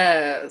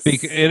 Yes.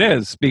 It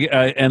is.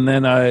 And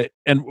then,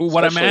 and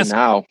what Especially I'm asking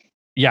now.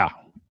 Yeah.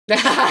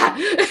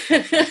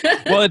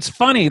 Well, it's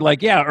funny.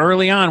 Like, yeah,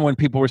 early on when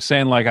people were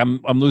saying like,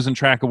 I'm losing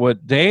track of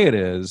what day it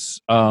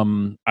is.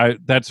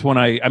 That's when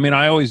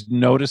I always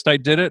noticed I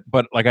did it,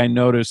 but like I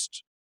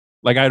noticed,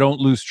 like I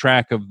don't lose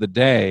track of the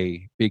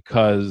day,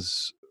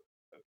 because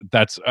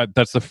that's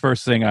the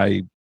first thing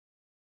I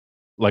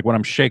like when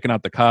I'm shaking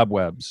out the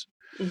cobwebs,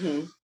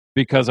 mm-hmm.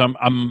 because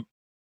I'm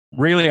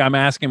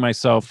asking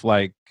myself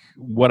like,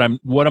 what am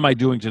I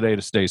doing today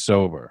to stay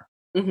sober?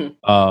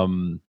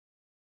 Mm-hmm.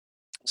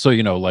 So,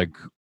 like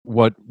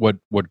what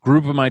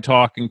group am I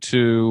talking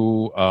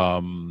to?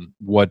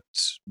 What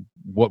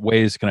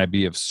ways can I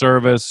be of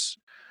service?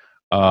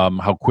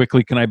 How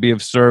quickly can I be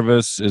of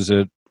service? Is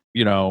it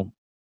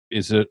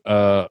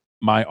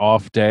my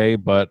off day,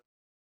 but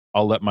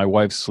I'll let my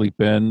wife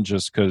sleep in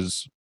just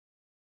because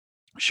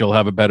she'll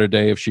have a better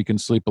day if she can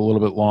sleep a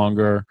little bit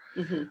longer.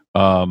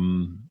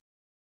 Mm-hmm.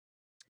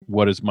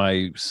 What does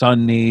my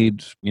son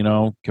need?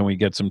 Can we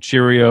get some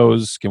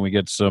Cheerios? Can we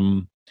get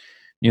some,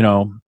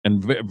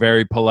 and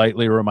very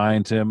politely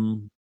remind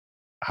him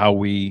how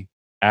we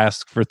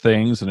ask for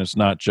things. And it's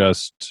not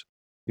just,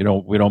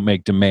 we don't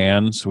make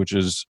demands, which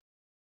is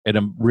in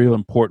a real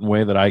important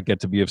way that I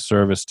get to be of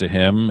service to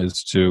him,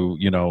 is to,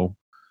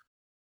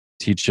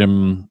 teach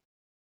him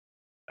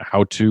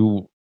how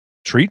to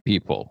treat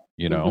people,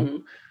 Mm-hmm.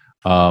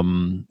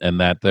 And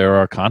that there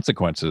are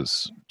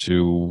consequences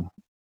to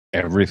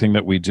everything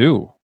that we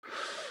do.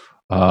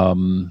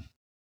 Um,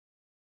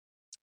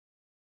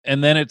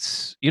 and then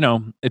it's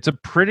a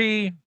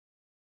pretty.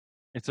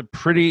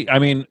 I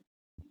mean,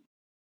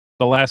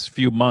 the last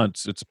few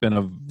months, it's been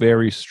a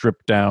very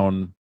stripped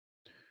down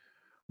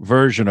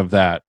version of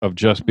that, of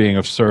just being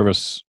of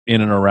service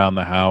in and around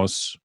the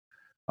house,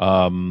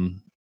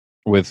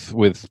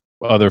 with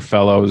other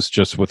fellows,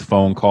 just with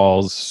phone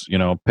calls,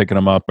 picking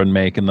them up and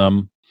making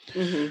them.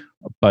 Mm-hmm.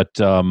 But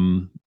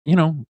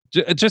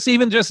just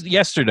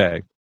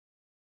yesterday,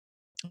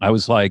 I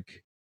was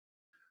like,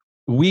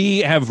 we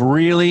have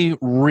really,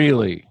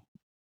 really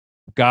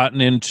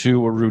gotten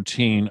into a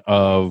routine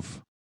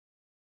of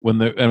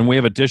and we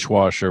have a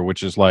dishwasher,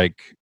 which is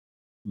like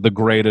the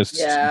greatest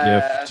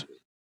gift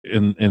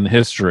in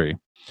history.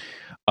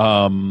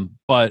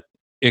 But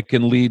it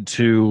can lead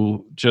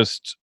to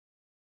just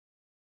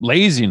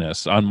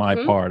laziness on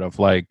my part of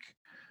like,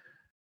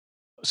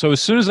 so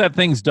as soon as that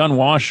thing's done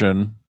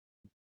washing,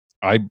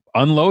 I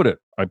unload it.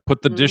 I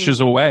put the dishes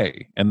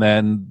away, and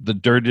then the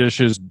dirty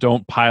dishes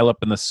don't pile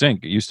up in the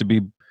sink. It used to be,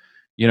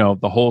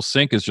 the whole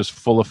sink is just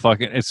full of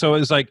fucking. And so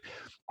it's like,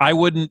 I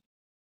wouldn't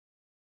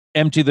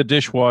empty the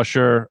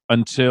dishwasher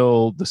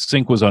until the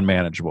sink was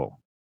unmanageable.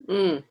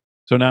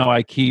 So now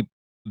I keep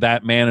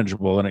that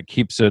manageable, and it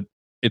keeps it.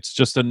 It's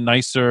just a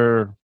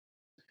nicer.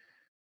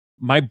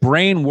 My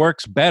brain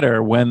works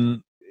better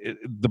when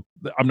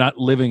I'm not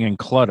living in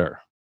clutter.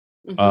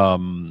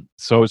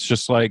 So it's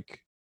just like,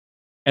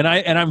 and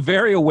I'm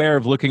very aware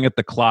of looking at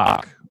the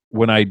clock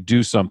when I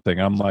do something.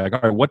 I'm like,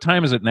 all right, what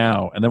time is it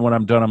now? And then when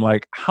I'm done, I'm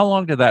like, how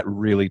long did that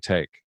really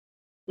take?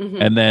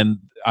 And then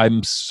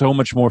I'm so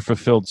much more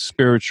fulfilled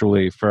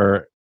spiritually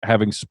for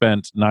having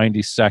spent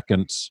 90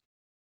 seconds,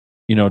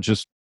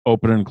 just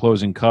opening and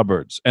closing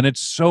cupboards. And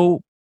it's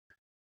so,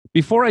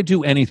 before I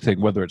do anything,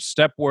 whether it's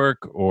step work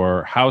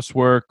or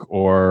housework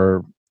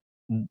or,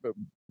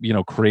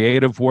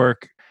 creative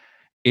work,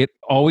 it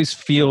always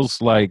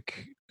feels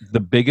like the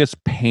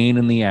biggest pain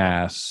in the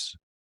ass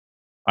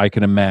I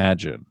can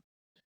imagine.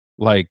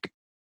 Like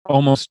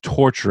almost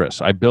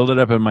torturous. I build it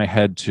up in my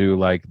head to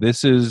like,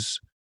 this is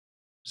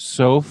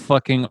so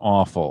fucking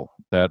awful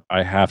that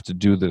I have to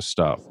do this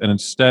stuff. And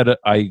instead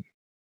I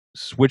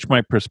switch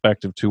my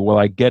perspective to, well,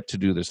 I get to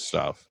do this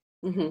stuff.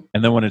 And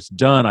then when it's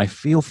done, I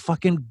feel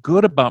fucking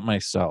good about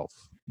myself.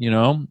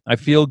 I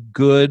feel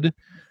good.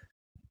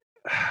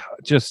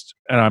 And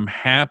I'm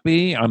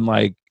happy. I'm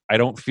like, I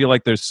don't feel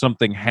like there's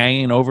something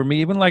hanging over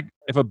me. Even like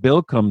if a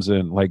bill comes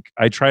in, like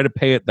I try to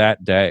pay it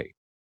that day,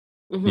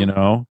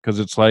 because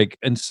it's like,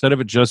 instead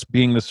of it just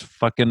being this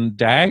fucking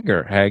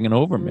dagger hanging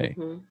over me.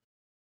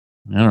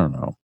 I don't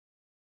know.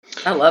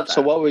 I love that.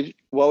 So what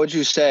would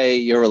you say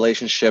your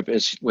relationship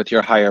is with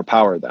your higher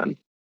power then?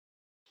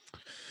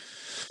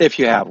 If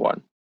you have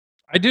one.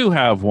 I do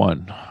have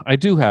one.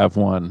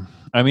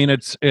 I mean,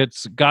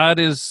 it's God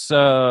is,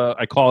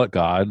 I call it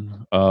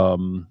God.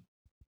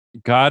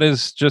 God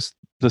is just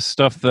the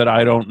stuff that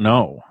I don't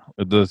know,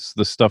 the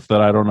stuff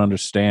that I don't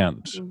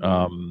understand.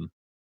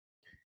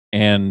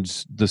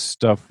 And the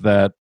stuff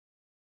that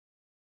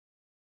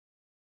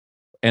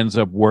ends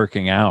up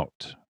working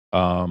out.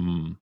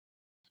 Because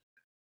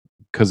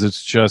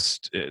it's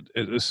just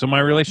so my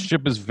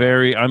relationship is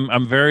very.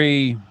 I'm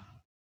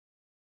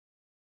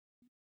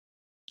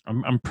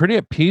pretty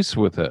at peace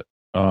with it.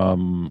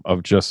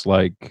 Of just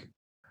like,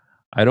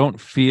 I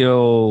don't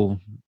feel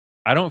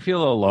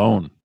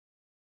alone.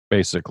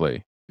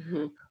 Basically,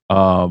 I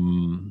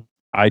also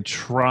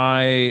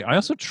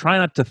try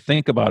not to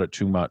think about it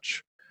too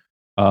much.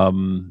 I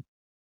mean,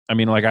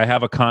 like I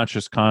have a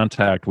conscious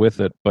contact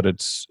with it, but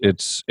it's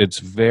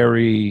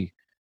very.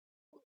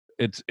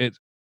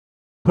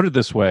 Put it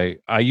this way,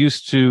 I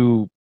used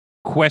to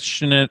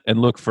question it and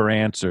look for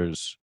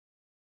answers,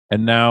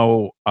 and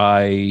now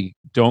I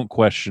don't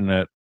question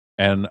it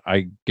and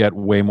I get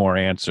way more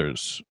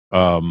answers.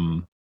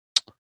 The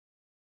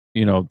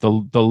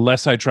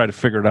less I try to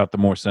figure it out, the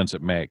more sense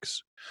it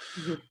makes.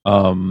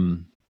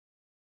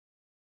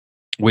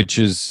 Which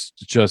is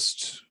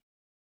just,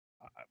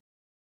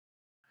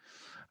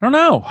 I don't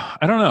know.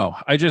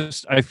 I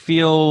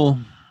feel,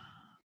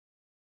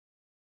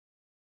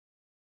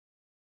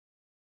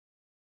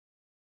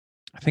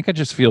 I think I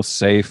just feel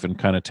safe and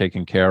kind of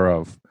taken care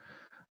of,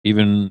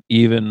 even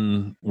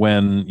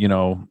when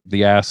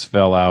the ass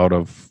fell out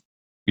of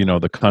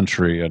the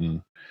country,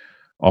 and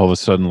all of a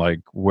sudden,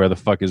 like, where the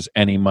fuck is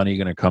any money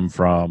going to come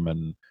from?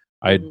 And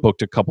I had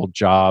booked a couple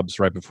jobs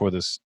right before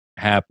this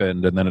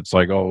happened, and then it's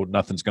like, oh,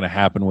 nothing's going to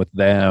happen with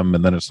them,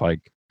 and then it's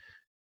like,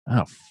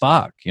 oh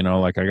fuck,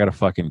 like I got a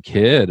fucking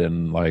kid,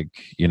 and like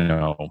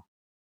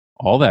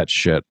all that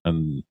shit,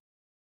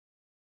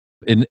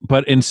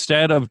 but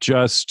instead of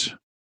just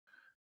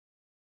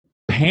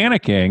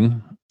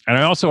panicking, and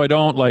I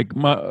don't like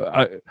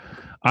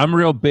I'm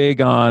real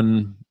big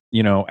on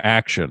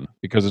action,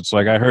 because it's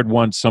like, I heard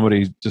once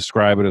somebody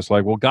describe it as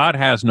like, well, God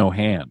has no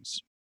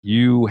hands.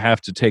 You have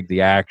to take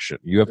the action.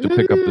 You have to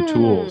pick up the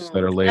tools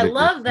that are laid. I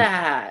love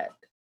that.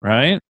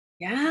 Right?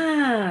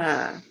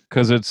 Yeah.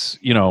 Because it's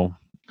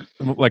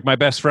like my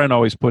best friend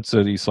always puts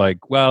it. He's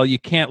like, well, you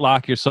can't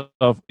lock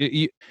yourself.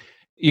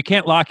 you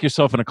can't lock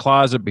yourself in a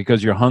closet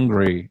because you're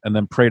hungry and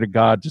then pray to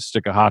God to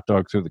stick a hot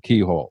dog through the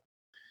keyhole.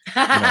 It's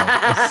not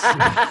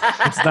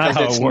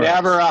how it's it works.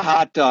 Never a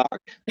hot dog.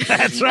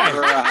 That's right.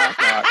 Never a hot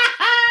dog.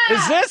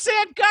 Is this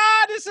it,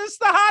 God? Is this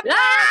the hot dog?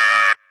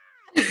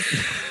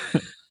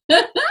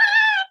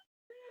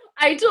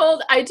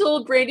 I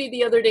told Brady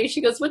the other day,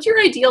 she goes, "What's your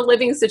ideal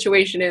living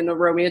situation in a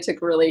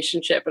romantic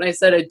relationship?" And I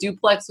said, "A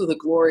duplex with a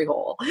glory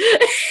hole."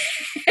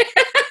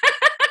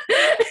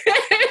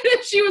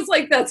 She was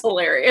like, "That's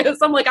hilarious."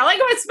 I'm like, "I like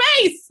my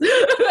space."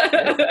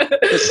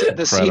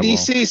 The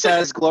CDC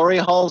says glory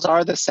holes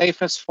are the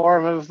safest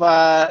form of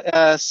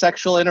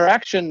sexual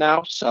interaction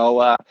now.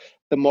 So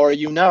the more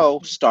you know,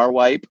 star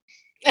wipe.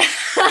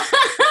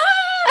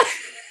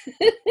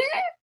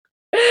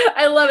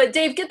 I love it.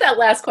 Dave, get that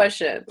last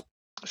question.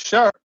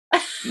 Sure.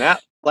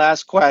 Matt,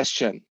 last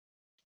question.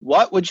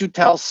 What would you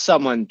tell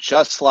someone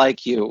just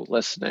like you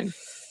listening?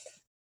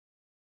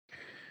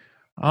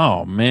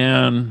 Oh,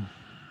 man.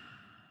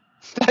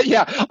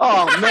 Yeah.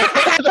 Oh, man.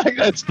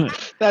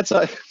 that's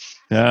a...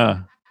 Yeah.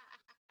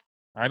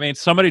 I mean,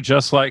 somebody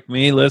just like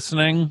me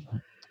listening,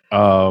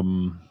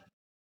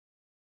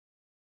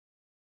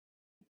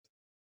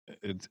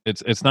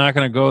 it's not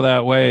going to go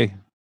that way.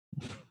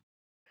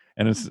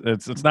 And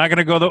it's not going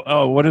to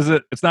go what is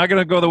it? It's not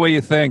going to go the way you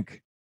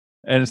think.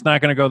 And it's not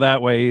going to go that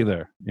way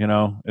either. You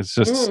know, it's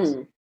just,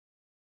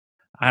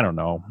 I don't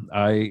know.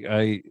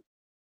 I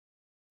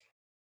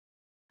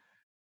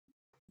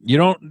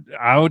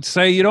would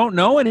say you don't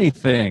know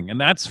anything,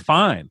 and that's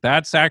fine.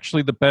 That's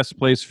actually the best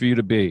place for you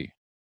to be.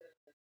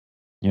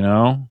 You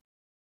know?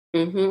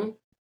 Mm-hmm.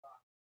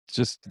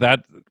 Just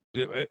that,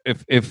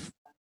 if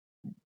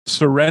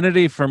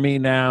serenity for me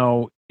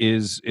now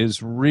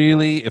is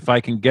really if I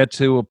can get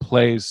to a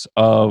place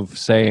of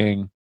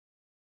saying,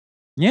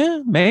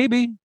 yeah,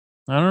 maybe.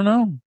 I don't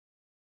know.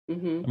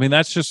 Mm-hmm. I mean,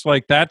 that's just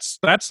like that's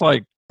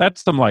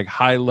some like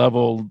high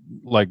level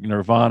like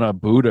Nirvana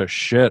Buddha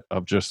shit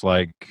of just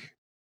like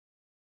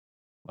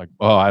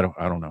I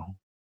don't know.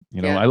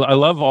 You know, Yeah. I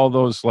love all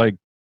those like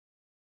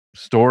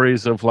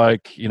stories of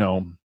like, you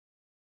know,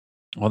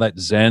 all that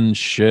Zen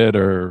shit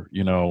or,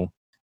 you know,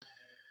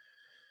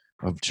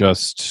 of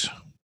just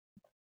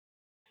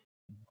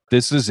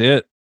this is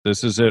it.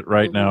 This is it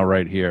right now,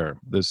 right here.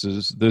 This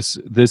is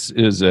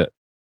it.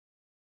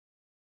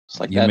 It's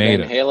like You that made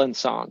Van it. Halen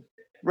song.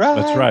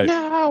 That's right.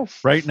 Now.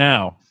 Right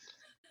now.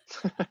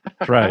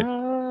 That's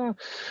right.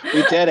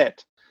 We did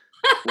it.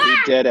 We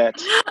did it.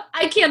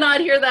 I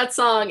cannot hear that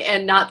song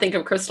and not think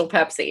of Crystal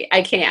Pepsi.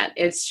 I can't.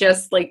 It's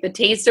just like the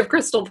taste of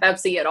Crystal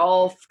Pepsi. It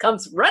all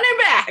comes running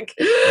back.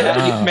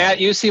 Matt,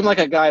 you seem like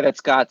a guy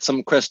that's got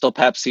some Crystal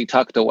Pepsi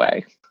tucked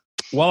away.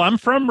 Well, I'm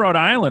from Rhode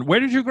Island. Where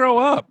did you grow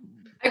up?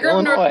 I grew up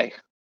in Illinois.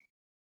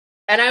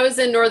 And I was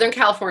in Northern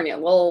California,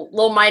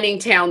 little mining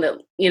town that,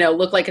 you know,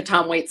 looked like a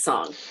Tom Waits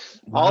song.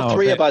 All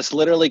three of us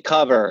literally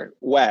cover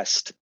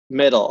West,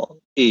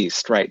 Middle,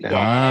 East right now.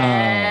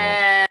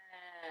 Wow.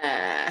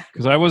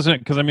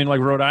 Because I mean, like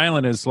Rhode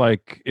Island is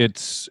like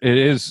it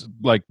is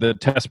like the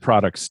test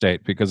product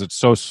state because it's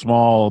so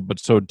small but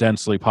so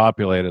densely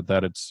populated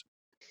that it's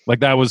like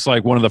that was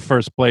like one of the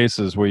first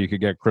places where you could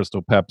get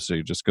Crystal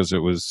Pepsi just because it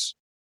was.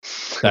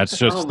 That's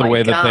just the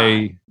way that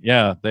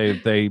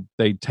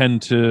they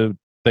tend to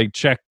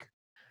check.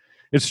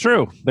 It's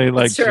true. They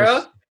like. It's true.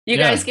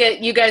 Just,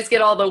 you guys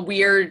get all the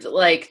weird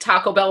like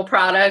Taco Bell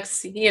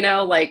products, you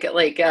know, like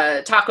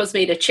tacos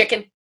made of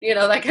chicken, you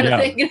know, that kind of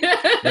thing.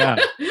 Yeah.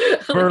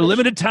 For a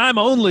limited time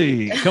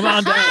only. Come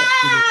on down.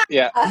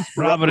 Yeah.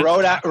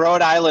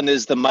 Rhode Island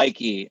is the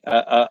Mikey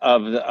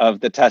of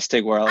the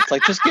testing world. It's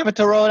like, just give it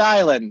to Rhode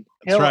Island.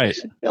 That's right.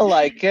 He'll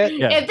like it.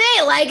 Yeah. If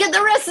they like it,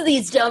 the rest of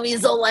these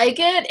dummies will like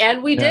it.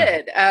 And we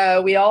did.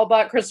 We all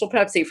bought Crystal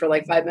Pepsi for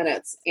like 5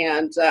 minutes.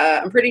 And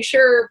I'm pretty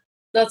sure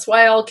that's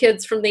why all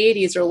kids from the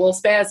 80s are a little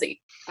spazzy.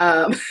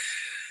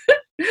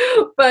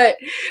 But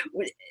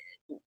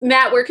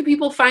Matt, where can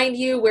people find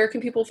you? Where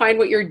can people find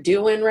what you're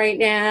doing right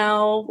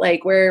now?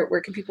 Like,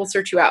 where can people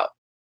search you out?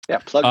 Yeah,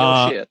 plug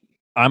your shit.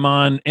 I'm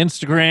on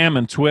Instagram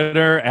and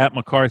Twitter at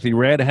McCarthy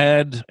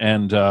Redhead.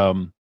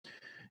 And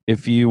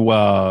if you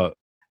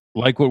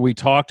like what we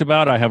talked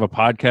about, I have a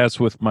podcast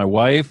with my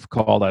wife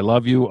called I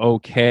Love You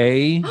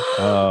Okay.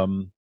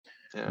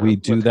 We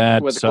do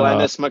that with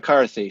Glennis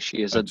McCarthy.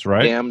 She is a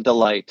damn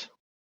delight.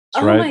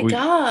 That's my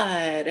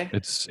God.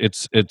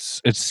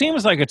 It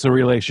seems like it's a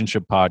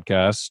relationship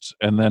podcast.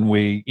 And then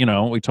we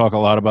talk a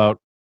lot about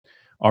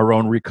our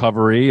own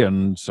recovery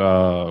and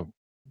our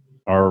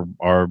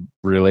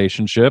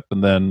relationship.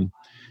 And then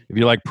if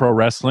you like pro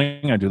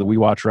wrestling, I do the We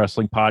Watch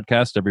Wrestling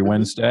podcast every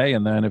Wednesday.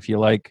 And then if you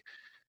like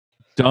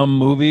dumb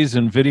movies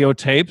and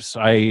videotapes,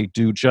 I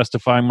do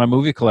Justifying My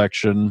Movie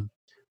Collection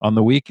on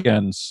the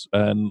weekends.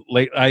 And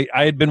I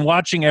had been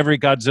watching every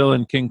Godzilla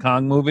and King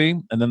Kong movie,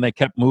 and then they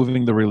kept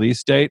moving the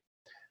release date,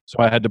 so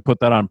I had to put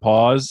that on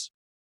pause.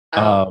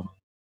 And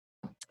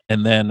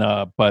then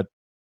but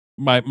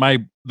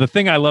the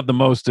thing I love the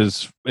most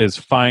is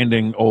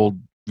finding old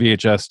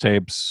VHS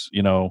tapes,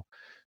 you know,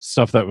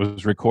 stuff that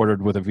was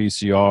recorded with a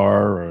VCR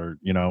or,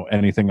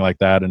 anything like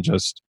that. And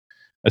just,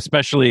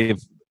 especially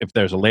if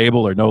there's a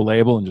label or no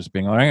label, and just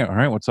being like, all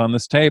right, what's on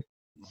this tape?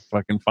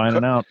 Fucking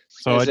finding out.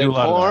 So I do a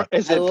lot of that.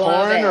 Is it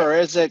porn or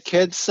is it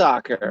kids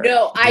soccer?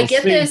 No, I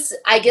get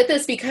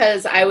this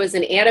because I was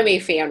an anime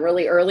fan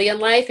really early in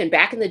life. And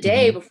back in the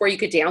day, before you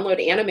could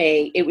download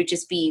anime, it would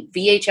just be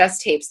VHS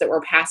tapes that were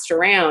passed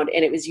around.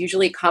 And it was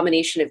usually a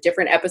combination of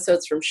different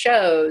episodes from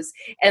shows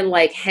and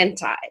like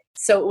hentai.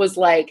 So it was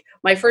like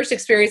my first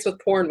experience with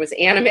porn was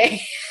anime.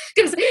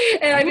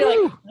 And I'd be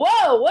like,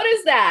 whoa, what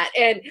is that?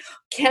 And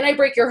can I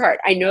break your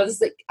heart? I know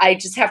this, I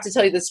just have to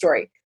tell you the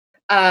story.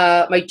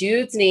 My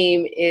dude's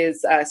name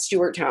is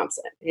Stuart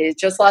Thompson. He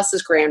just lost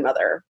his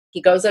grandmother.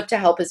 He goes up to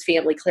help his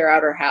family clear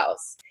out her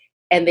house.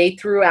 And they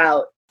threw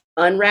out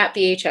unwrapped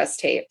VHS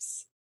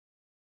tapes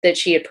that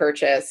she had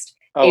purchased.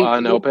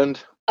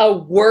 Unopened? A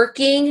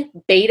working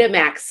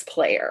Betamax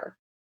player.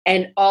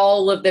 And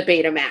all of the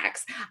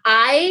Betamax.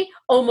 I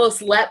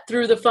almost leapt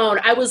through the phone.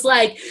 I was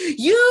like,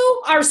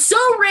 you are so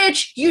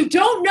rich. You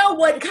don't know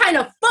what kind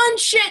of fun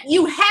shit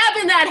you have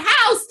in that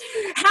house.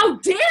 How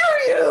dare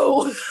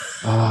you?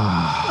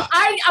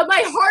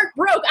 My heart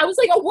broke. I was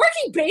like, a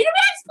working Betamax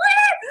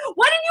player?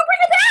 Why didn't you bring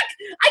it back?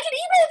 I can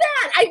email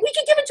that. We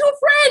can give it to a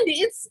friend.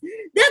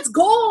 That's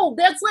gold.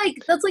 That's like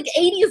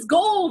 80s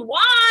gold.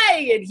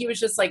 Why? And he was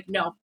just like,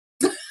 no.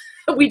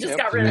 We just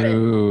got rid of it.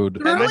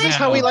 And this is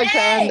how we like to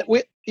end.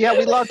 We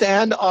love to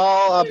end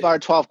all of our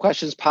 12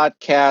 Questions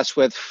podcast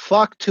with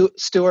fuck to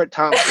Stuart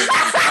Thompson. No,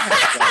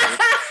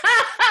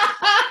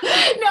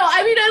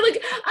 I mean, I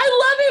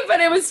love it, but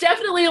it was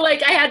definitely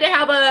like I had to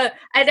have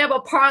a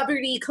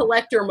property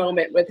collector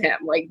moment with him.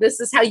 Like, this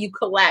is how you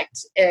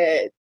collect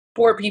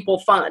poor people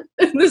fun.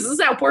 This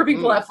is how poor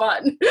people have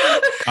fun.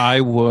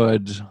 I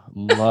would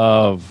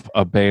love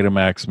a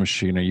Betamax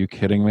machine. Are you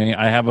kidding me?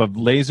 I have a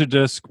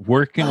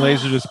working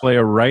Laserdisc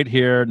player right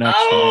here next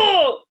to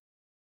me.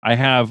 I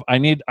have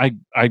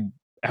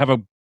a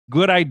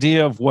good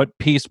idea of what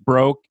piece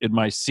broke in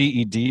my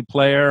CED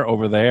player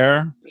over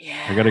there.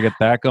 Yeah. I got to get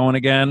that going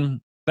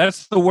again.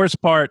 That's the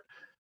worst part.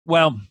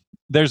 Well,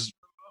 there's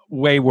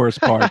way worse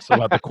parts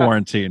about the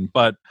quarantine,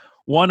 but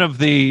one of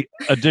the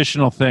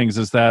additional things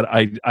is that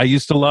I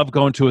used to love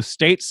going to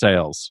estate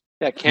sales.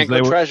 Yeah, can't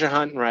go treasure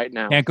hunting right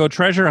now. Can't go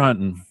treasure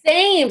hunting.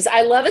 Sames.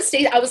 I love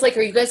estate. I was like,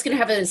 are you guys going to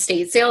have an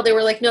estate sale? They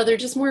were like, no, they're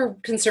just more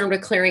concerned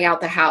with clearing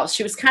out the house.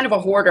 She was kind of a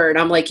hoarder. And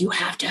I'm like, you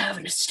have to have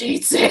an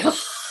estate sale.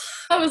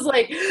 I was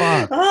like,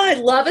 I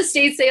love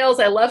estate sales.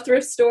 I love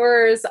thrift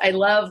stores. I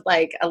love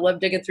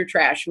digging through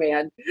trash,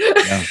 man.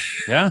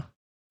 Yeah.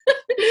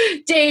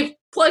 Dave,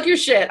 plug your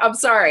shit. I'm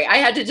sorry. I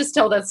had to just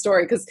tell that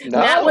story because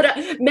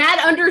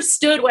Matt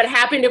understood what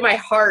happened to my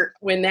heart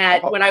when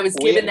I was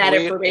given that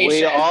information.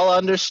 We all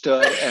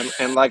understood.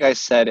 And like I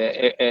said,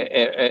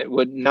 it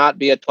would not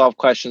be a 12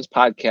 Questions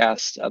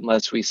podcast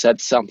unless we said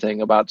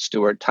something about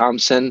Stuart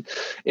Thompson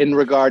in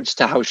regards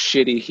to how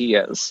shitty he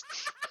is.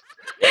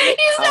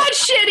 He's not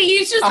shitty.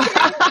 He's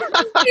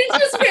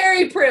just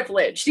very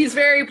privileged. He's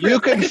very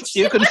privileged.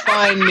 You can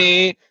find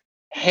me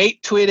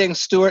hate tweeting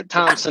Stuart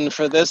Thompson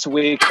for this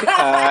week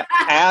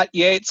at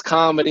Yates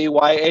Comedy,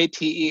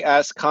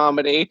 YATES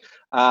Comedy.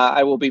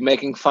 I will be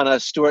making fun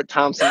of Stuart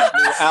Thompson's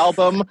new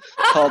album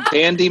called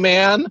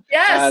Bandyman.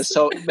 Yes.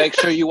 So make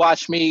sure you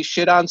watch me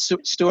shit on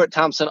Stuart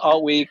Thompson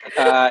all week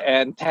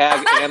and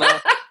tag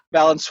Anna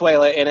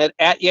Valenzuela in it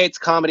at Yates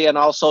Comedy on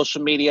all social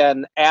media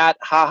and at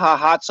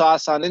Hot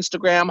Sauce on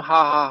Instagram,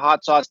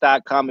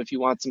 hahahotsauce.com if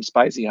you want some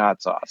spicy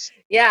hot sauce.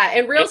 Yeah,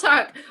 and real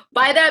talk,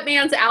 buy that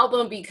man's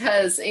album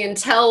because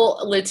until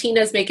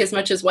Latinas make as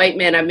much as white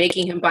men, I'm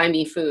making him buy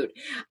me food.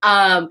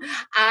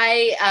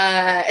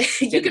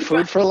 Getting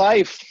food for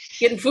life.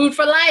 Getting food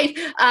for life.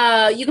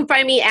 You can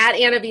find me at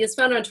Anna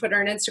Villasfon on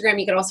Twitter and Instagram.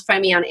 You can also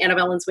find me on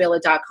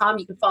AnnaValenzuela.com.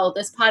 You can follow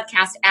this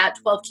podcast at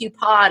 12Q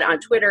Pod on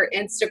Twitter,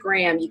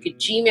 Instagram. You could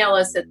Gmail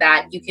us at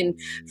that. You can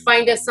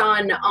find us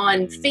on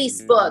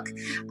Facebook,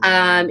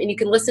 and you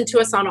can listen to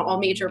us on all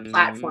major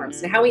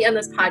platforms. And how we end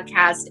this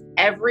podcast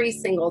every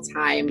single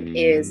time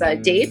is,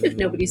 Dave, if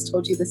nobody's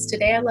told you this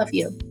today, I love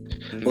you.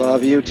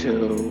 Love you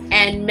too.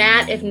 And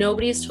Matt, if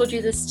nobody's told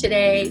you this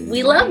today,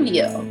 we love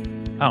you.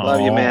 Aww.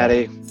 Love you,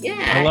 Maddie.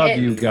 Yeah. I love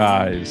you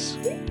guys.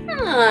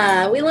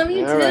 Yeah, we love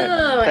you too.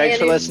 Right. Thanks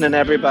for listening,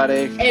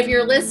 everybody. If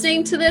you're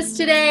listening to this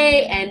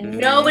today and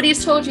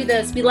nobody's told you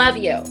this, we love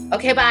you.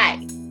 Okay,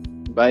 bye.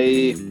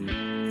 Bye.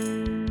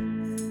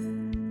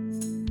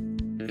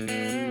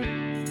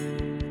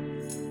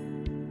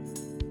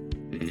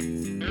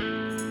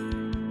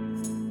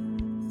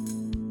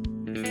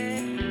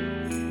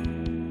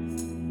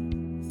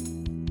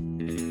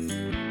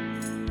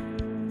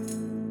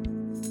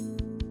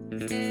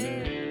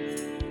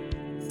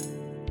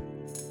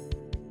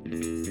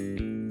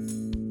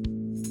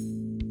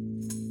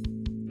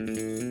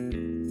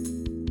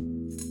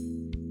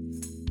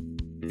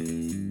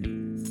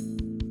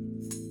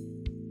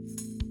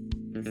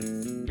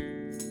 Thank you.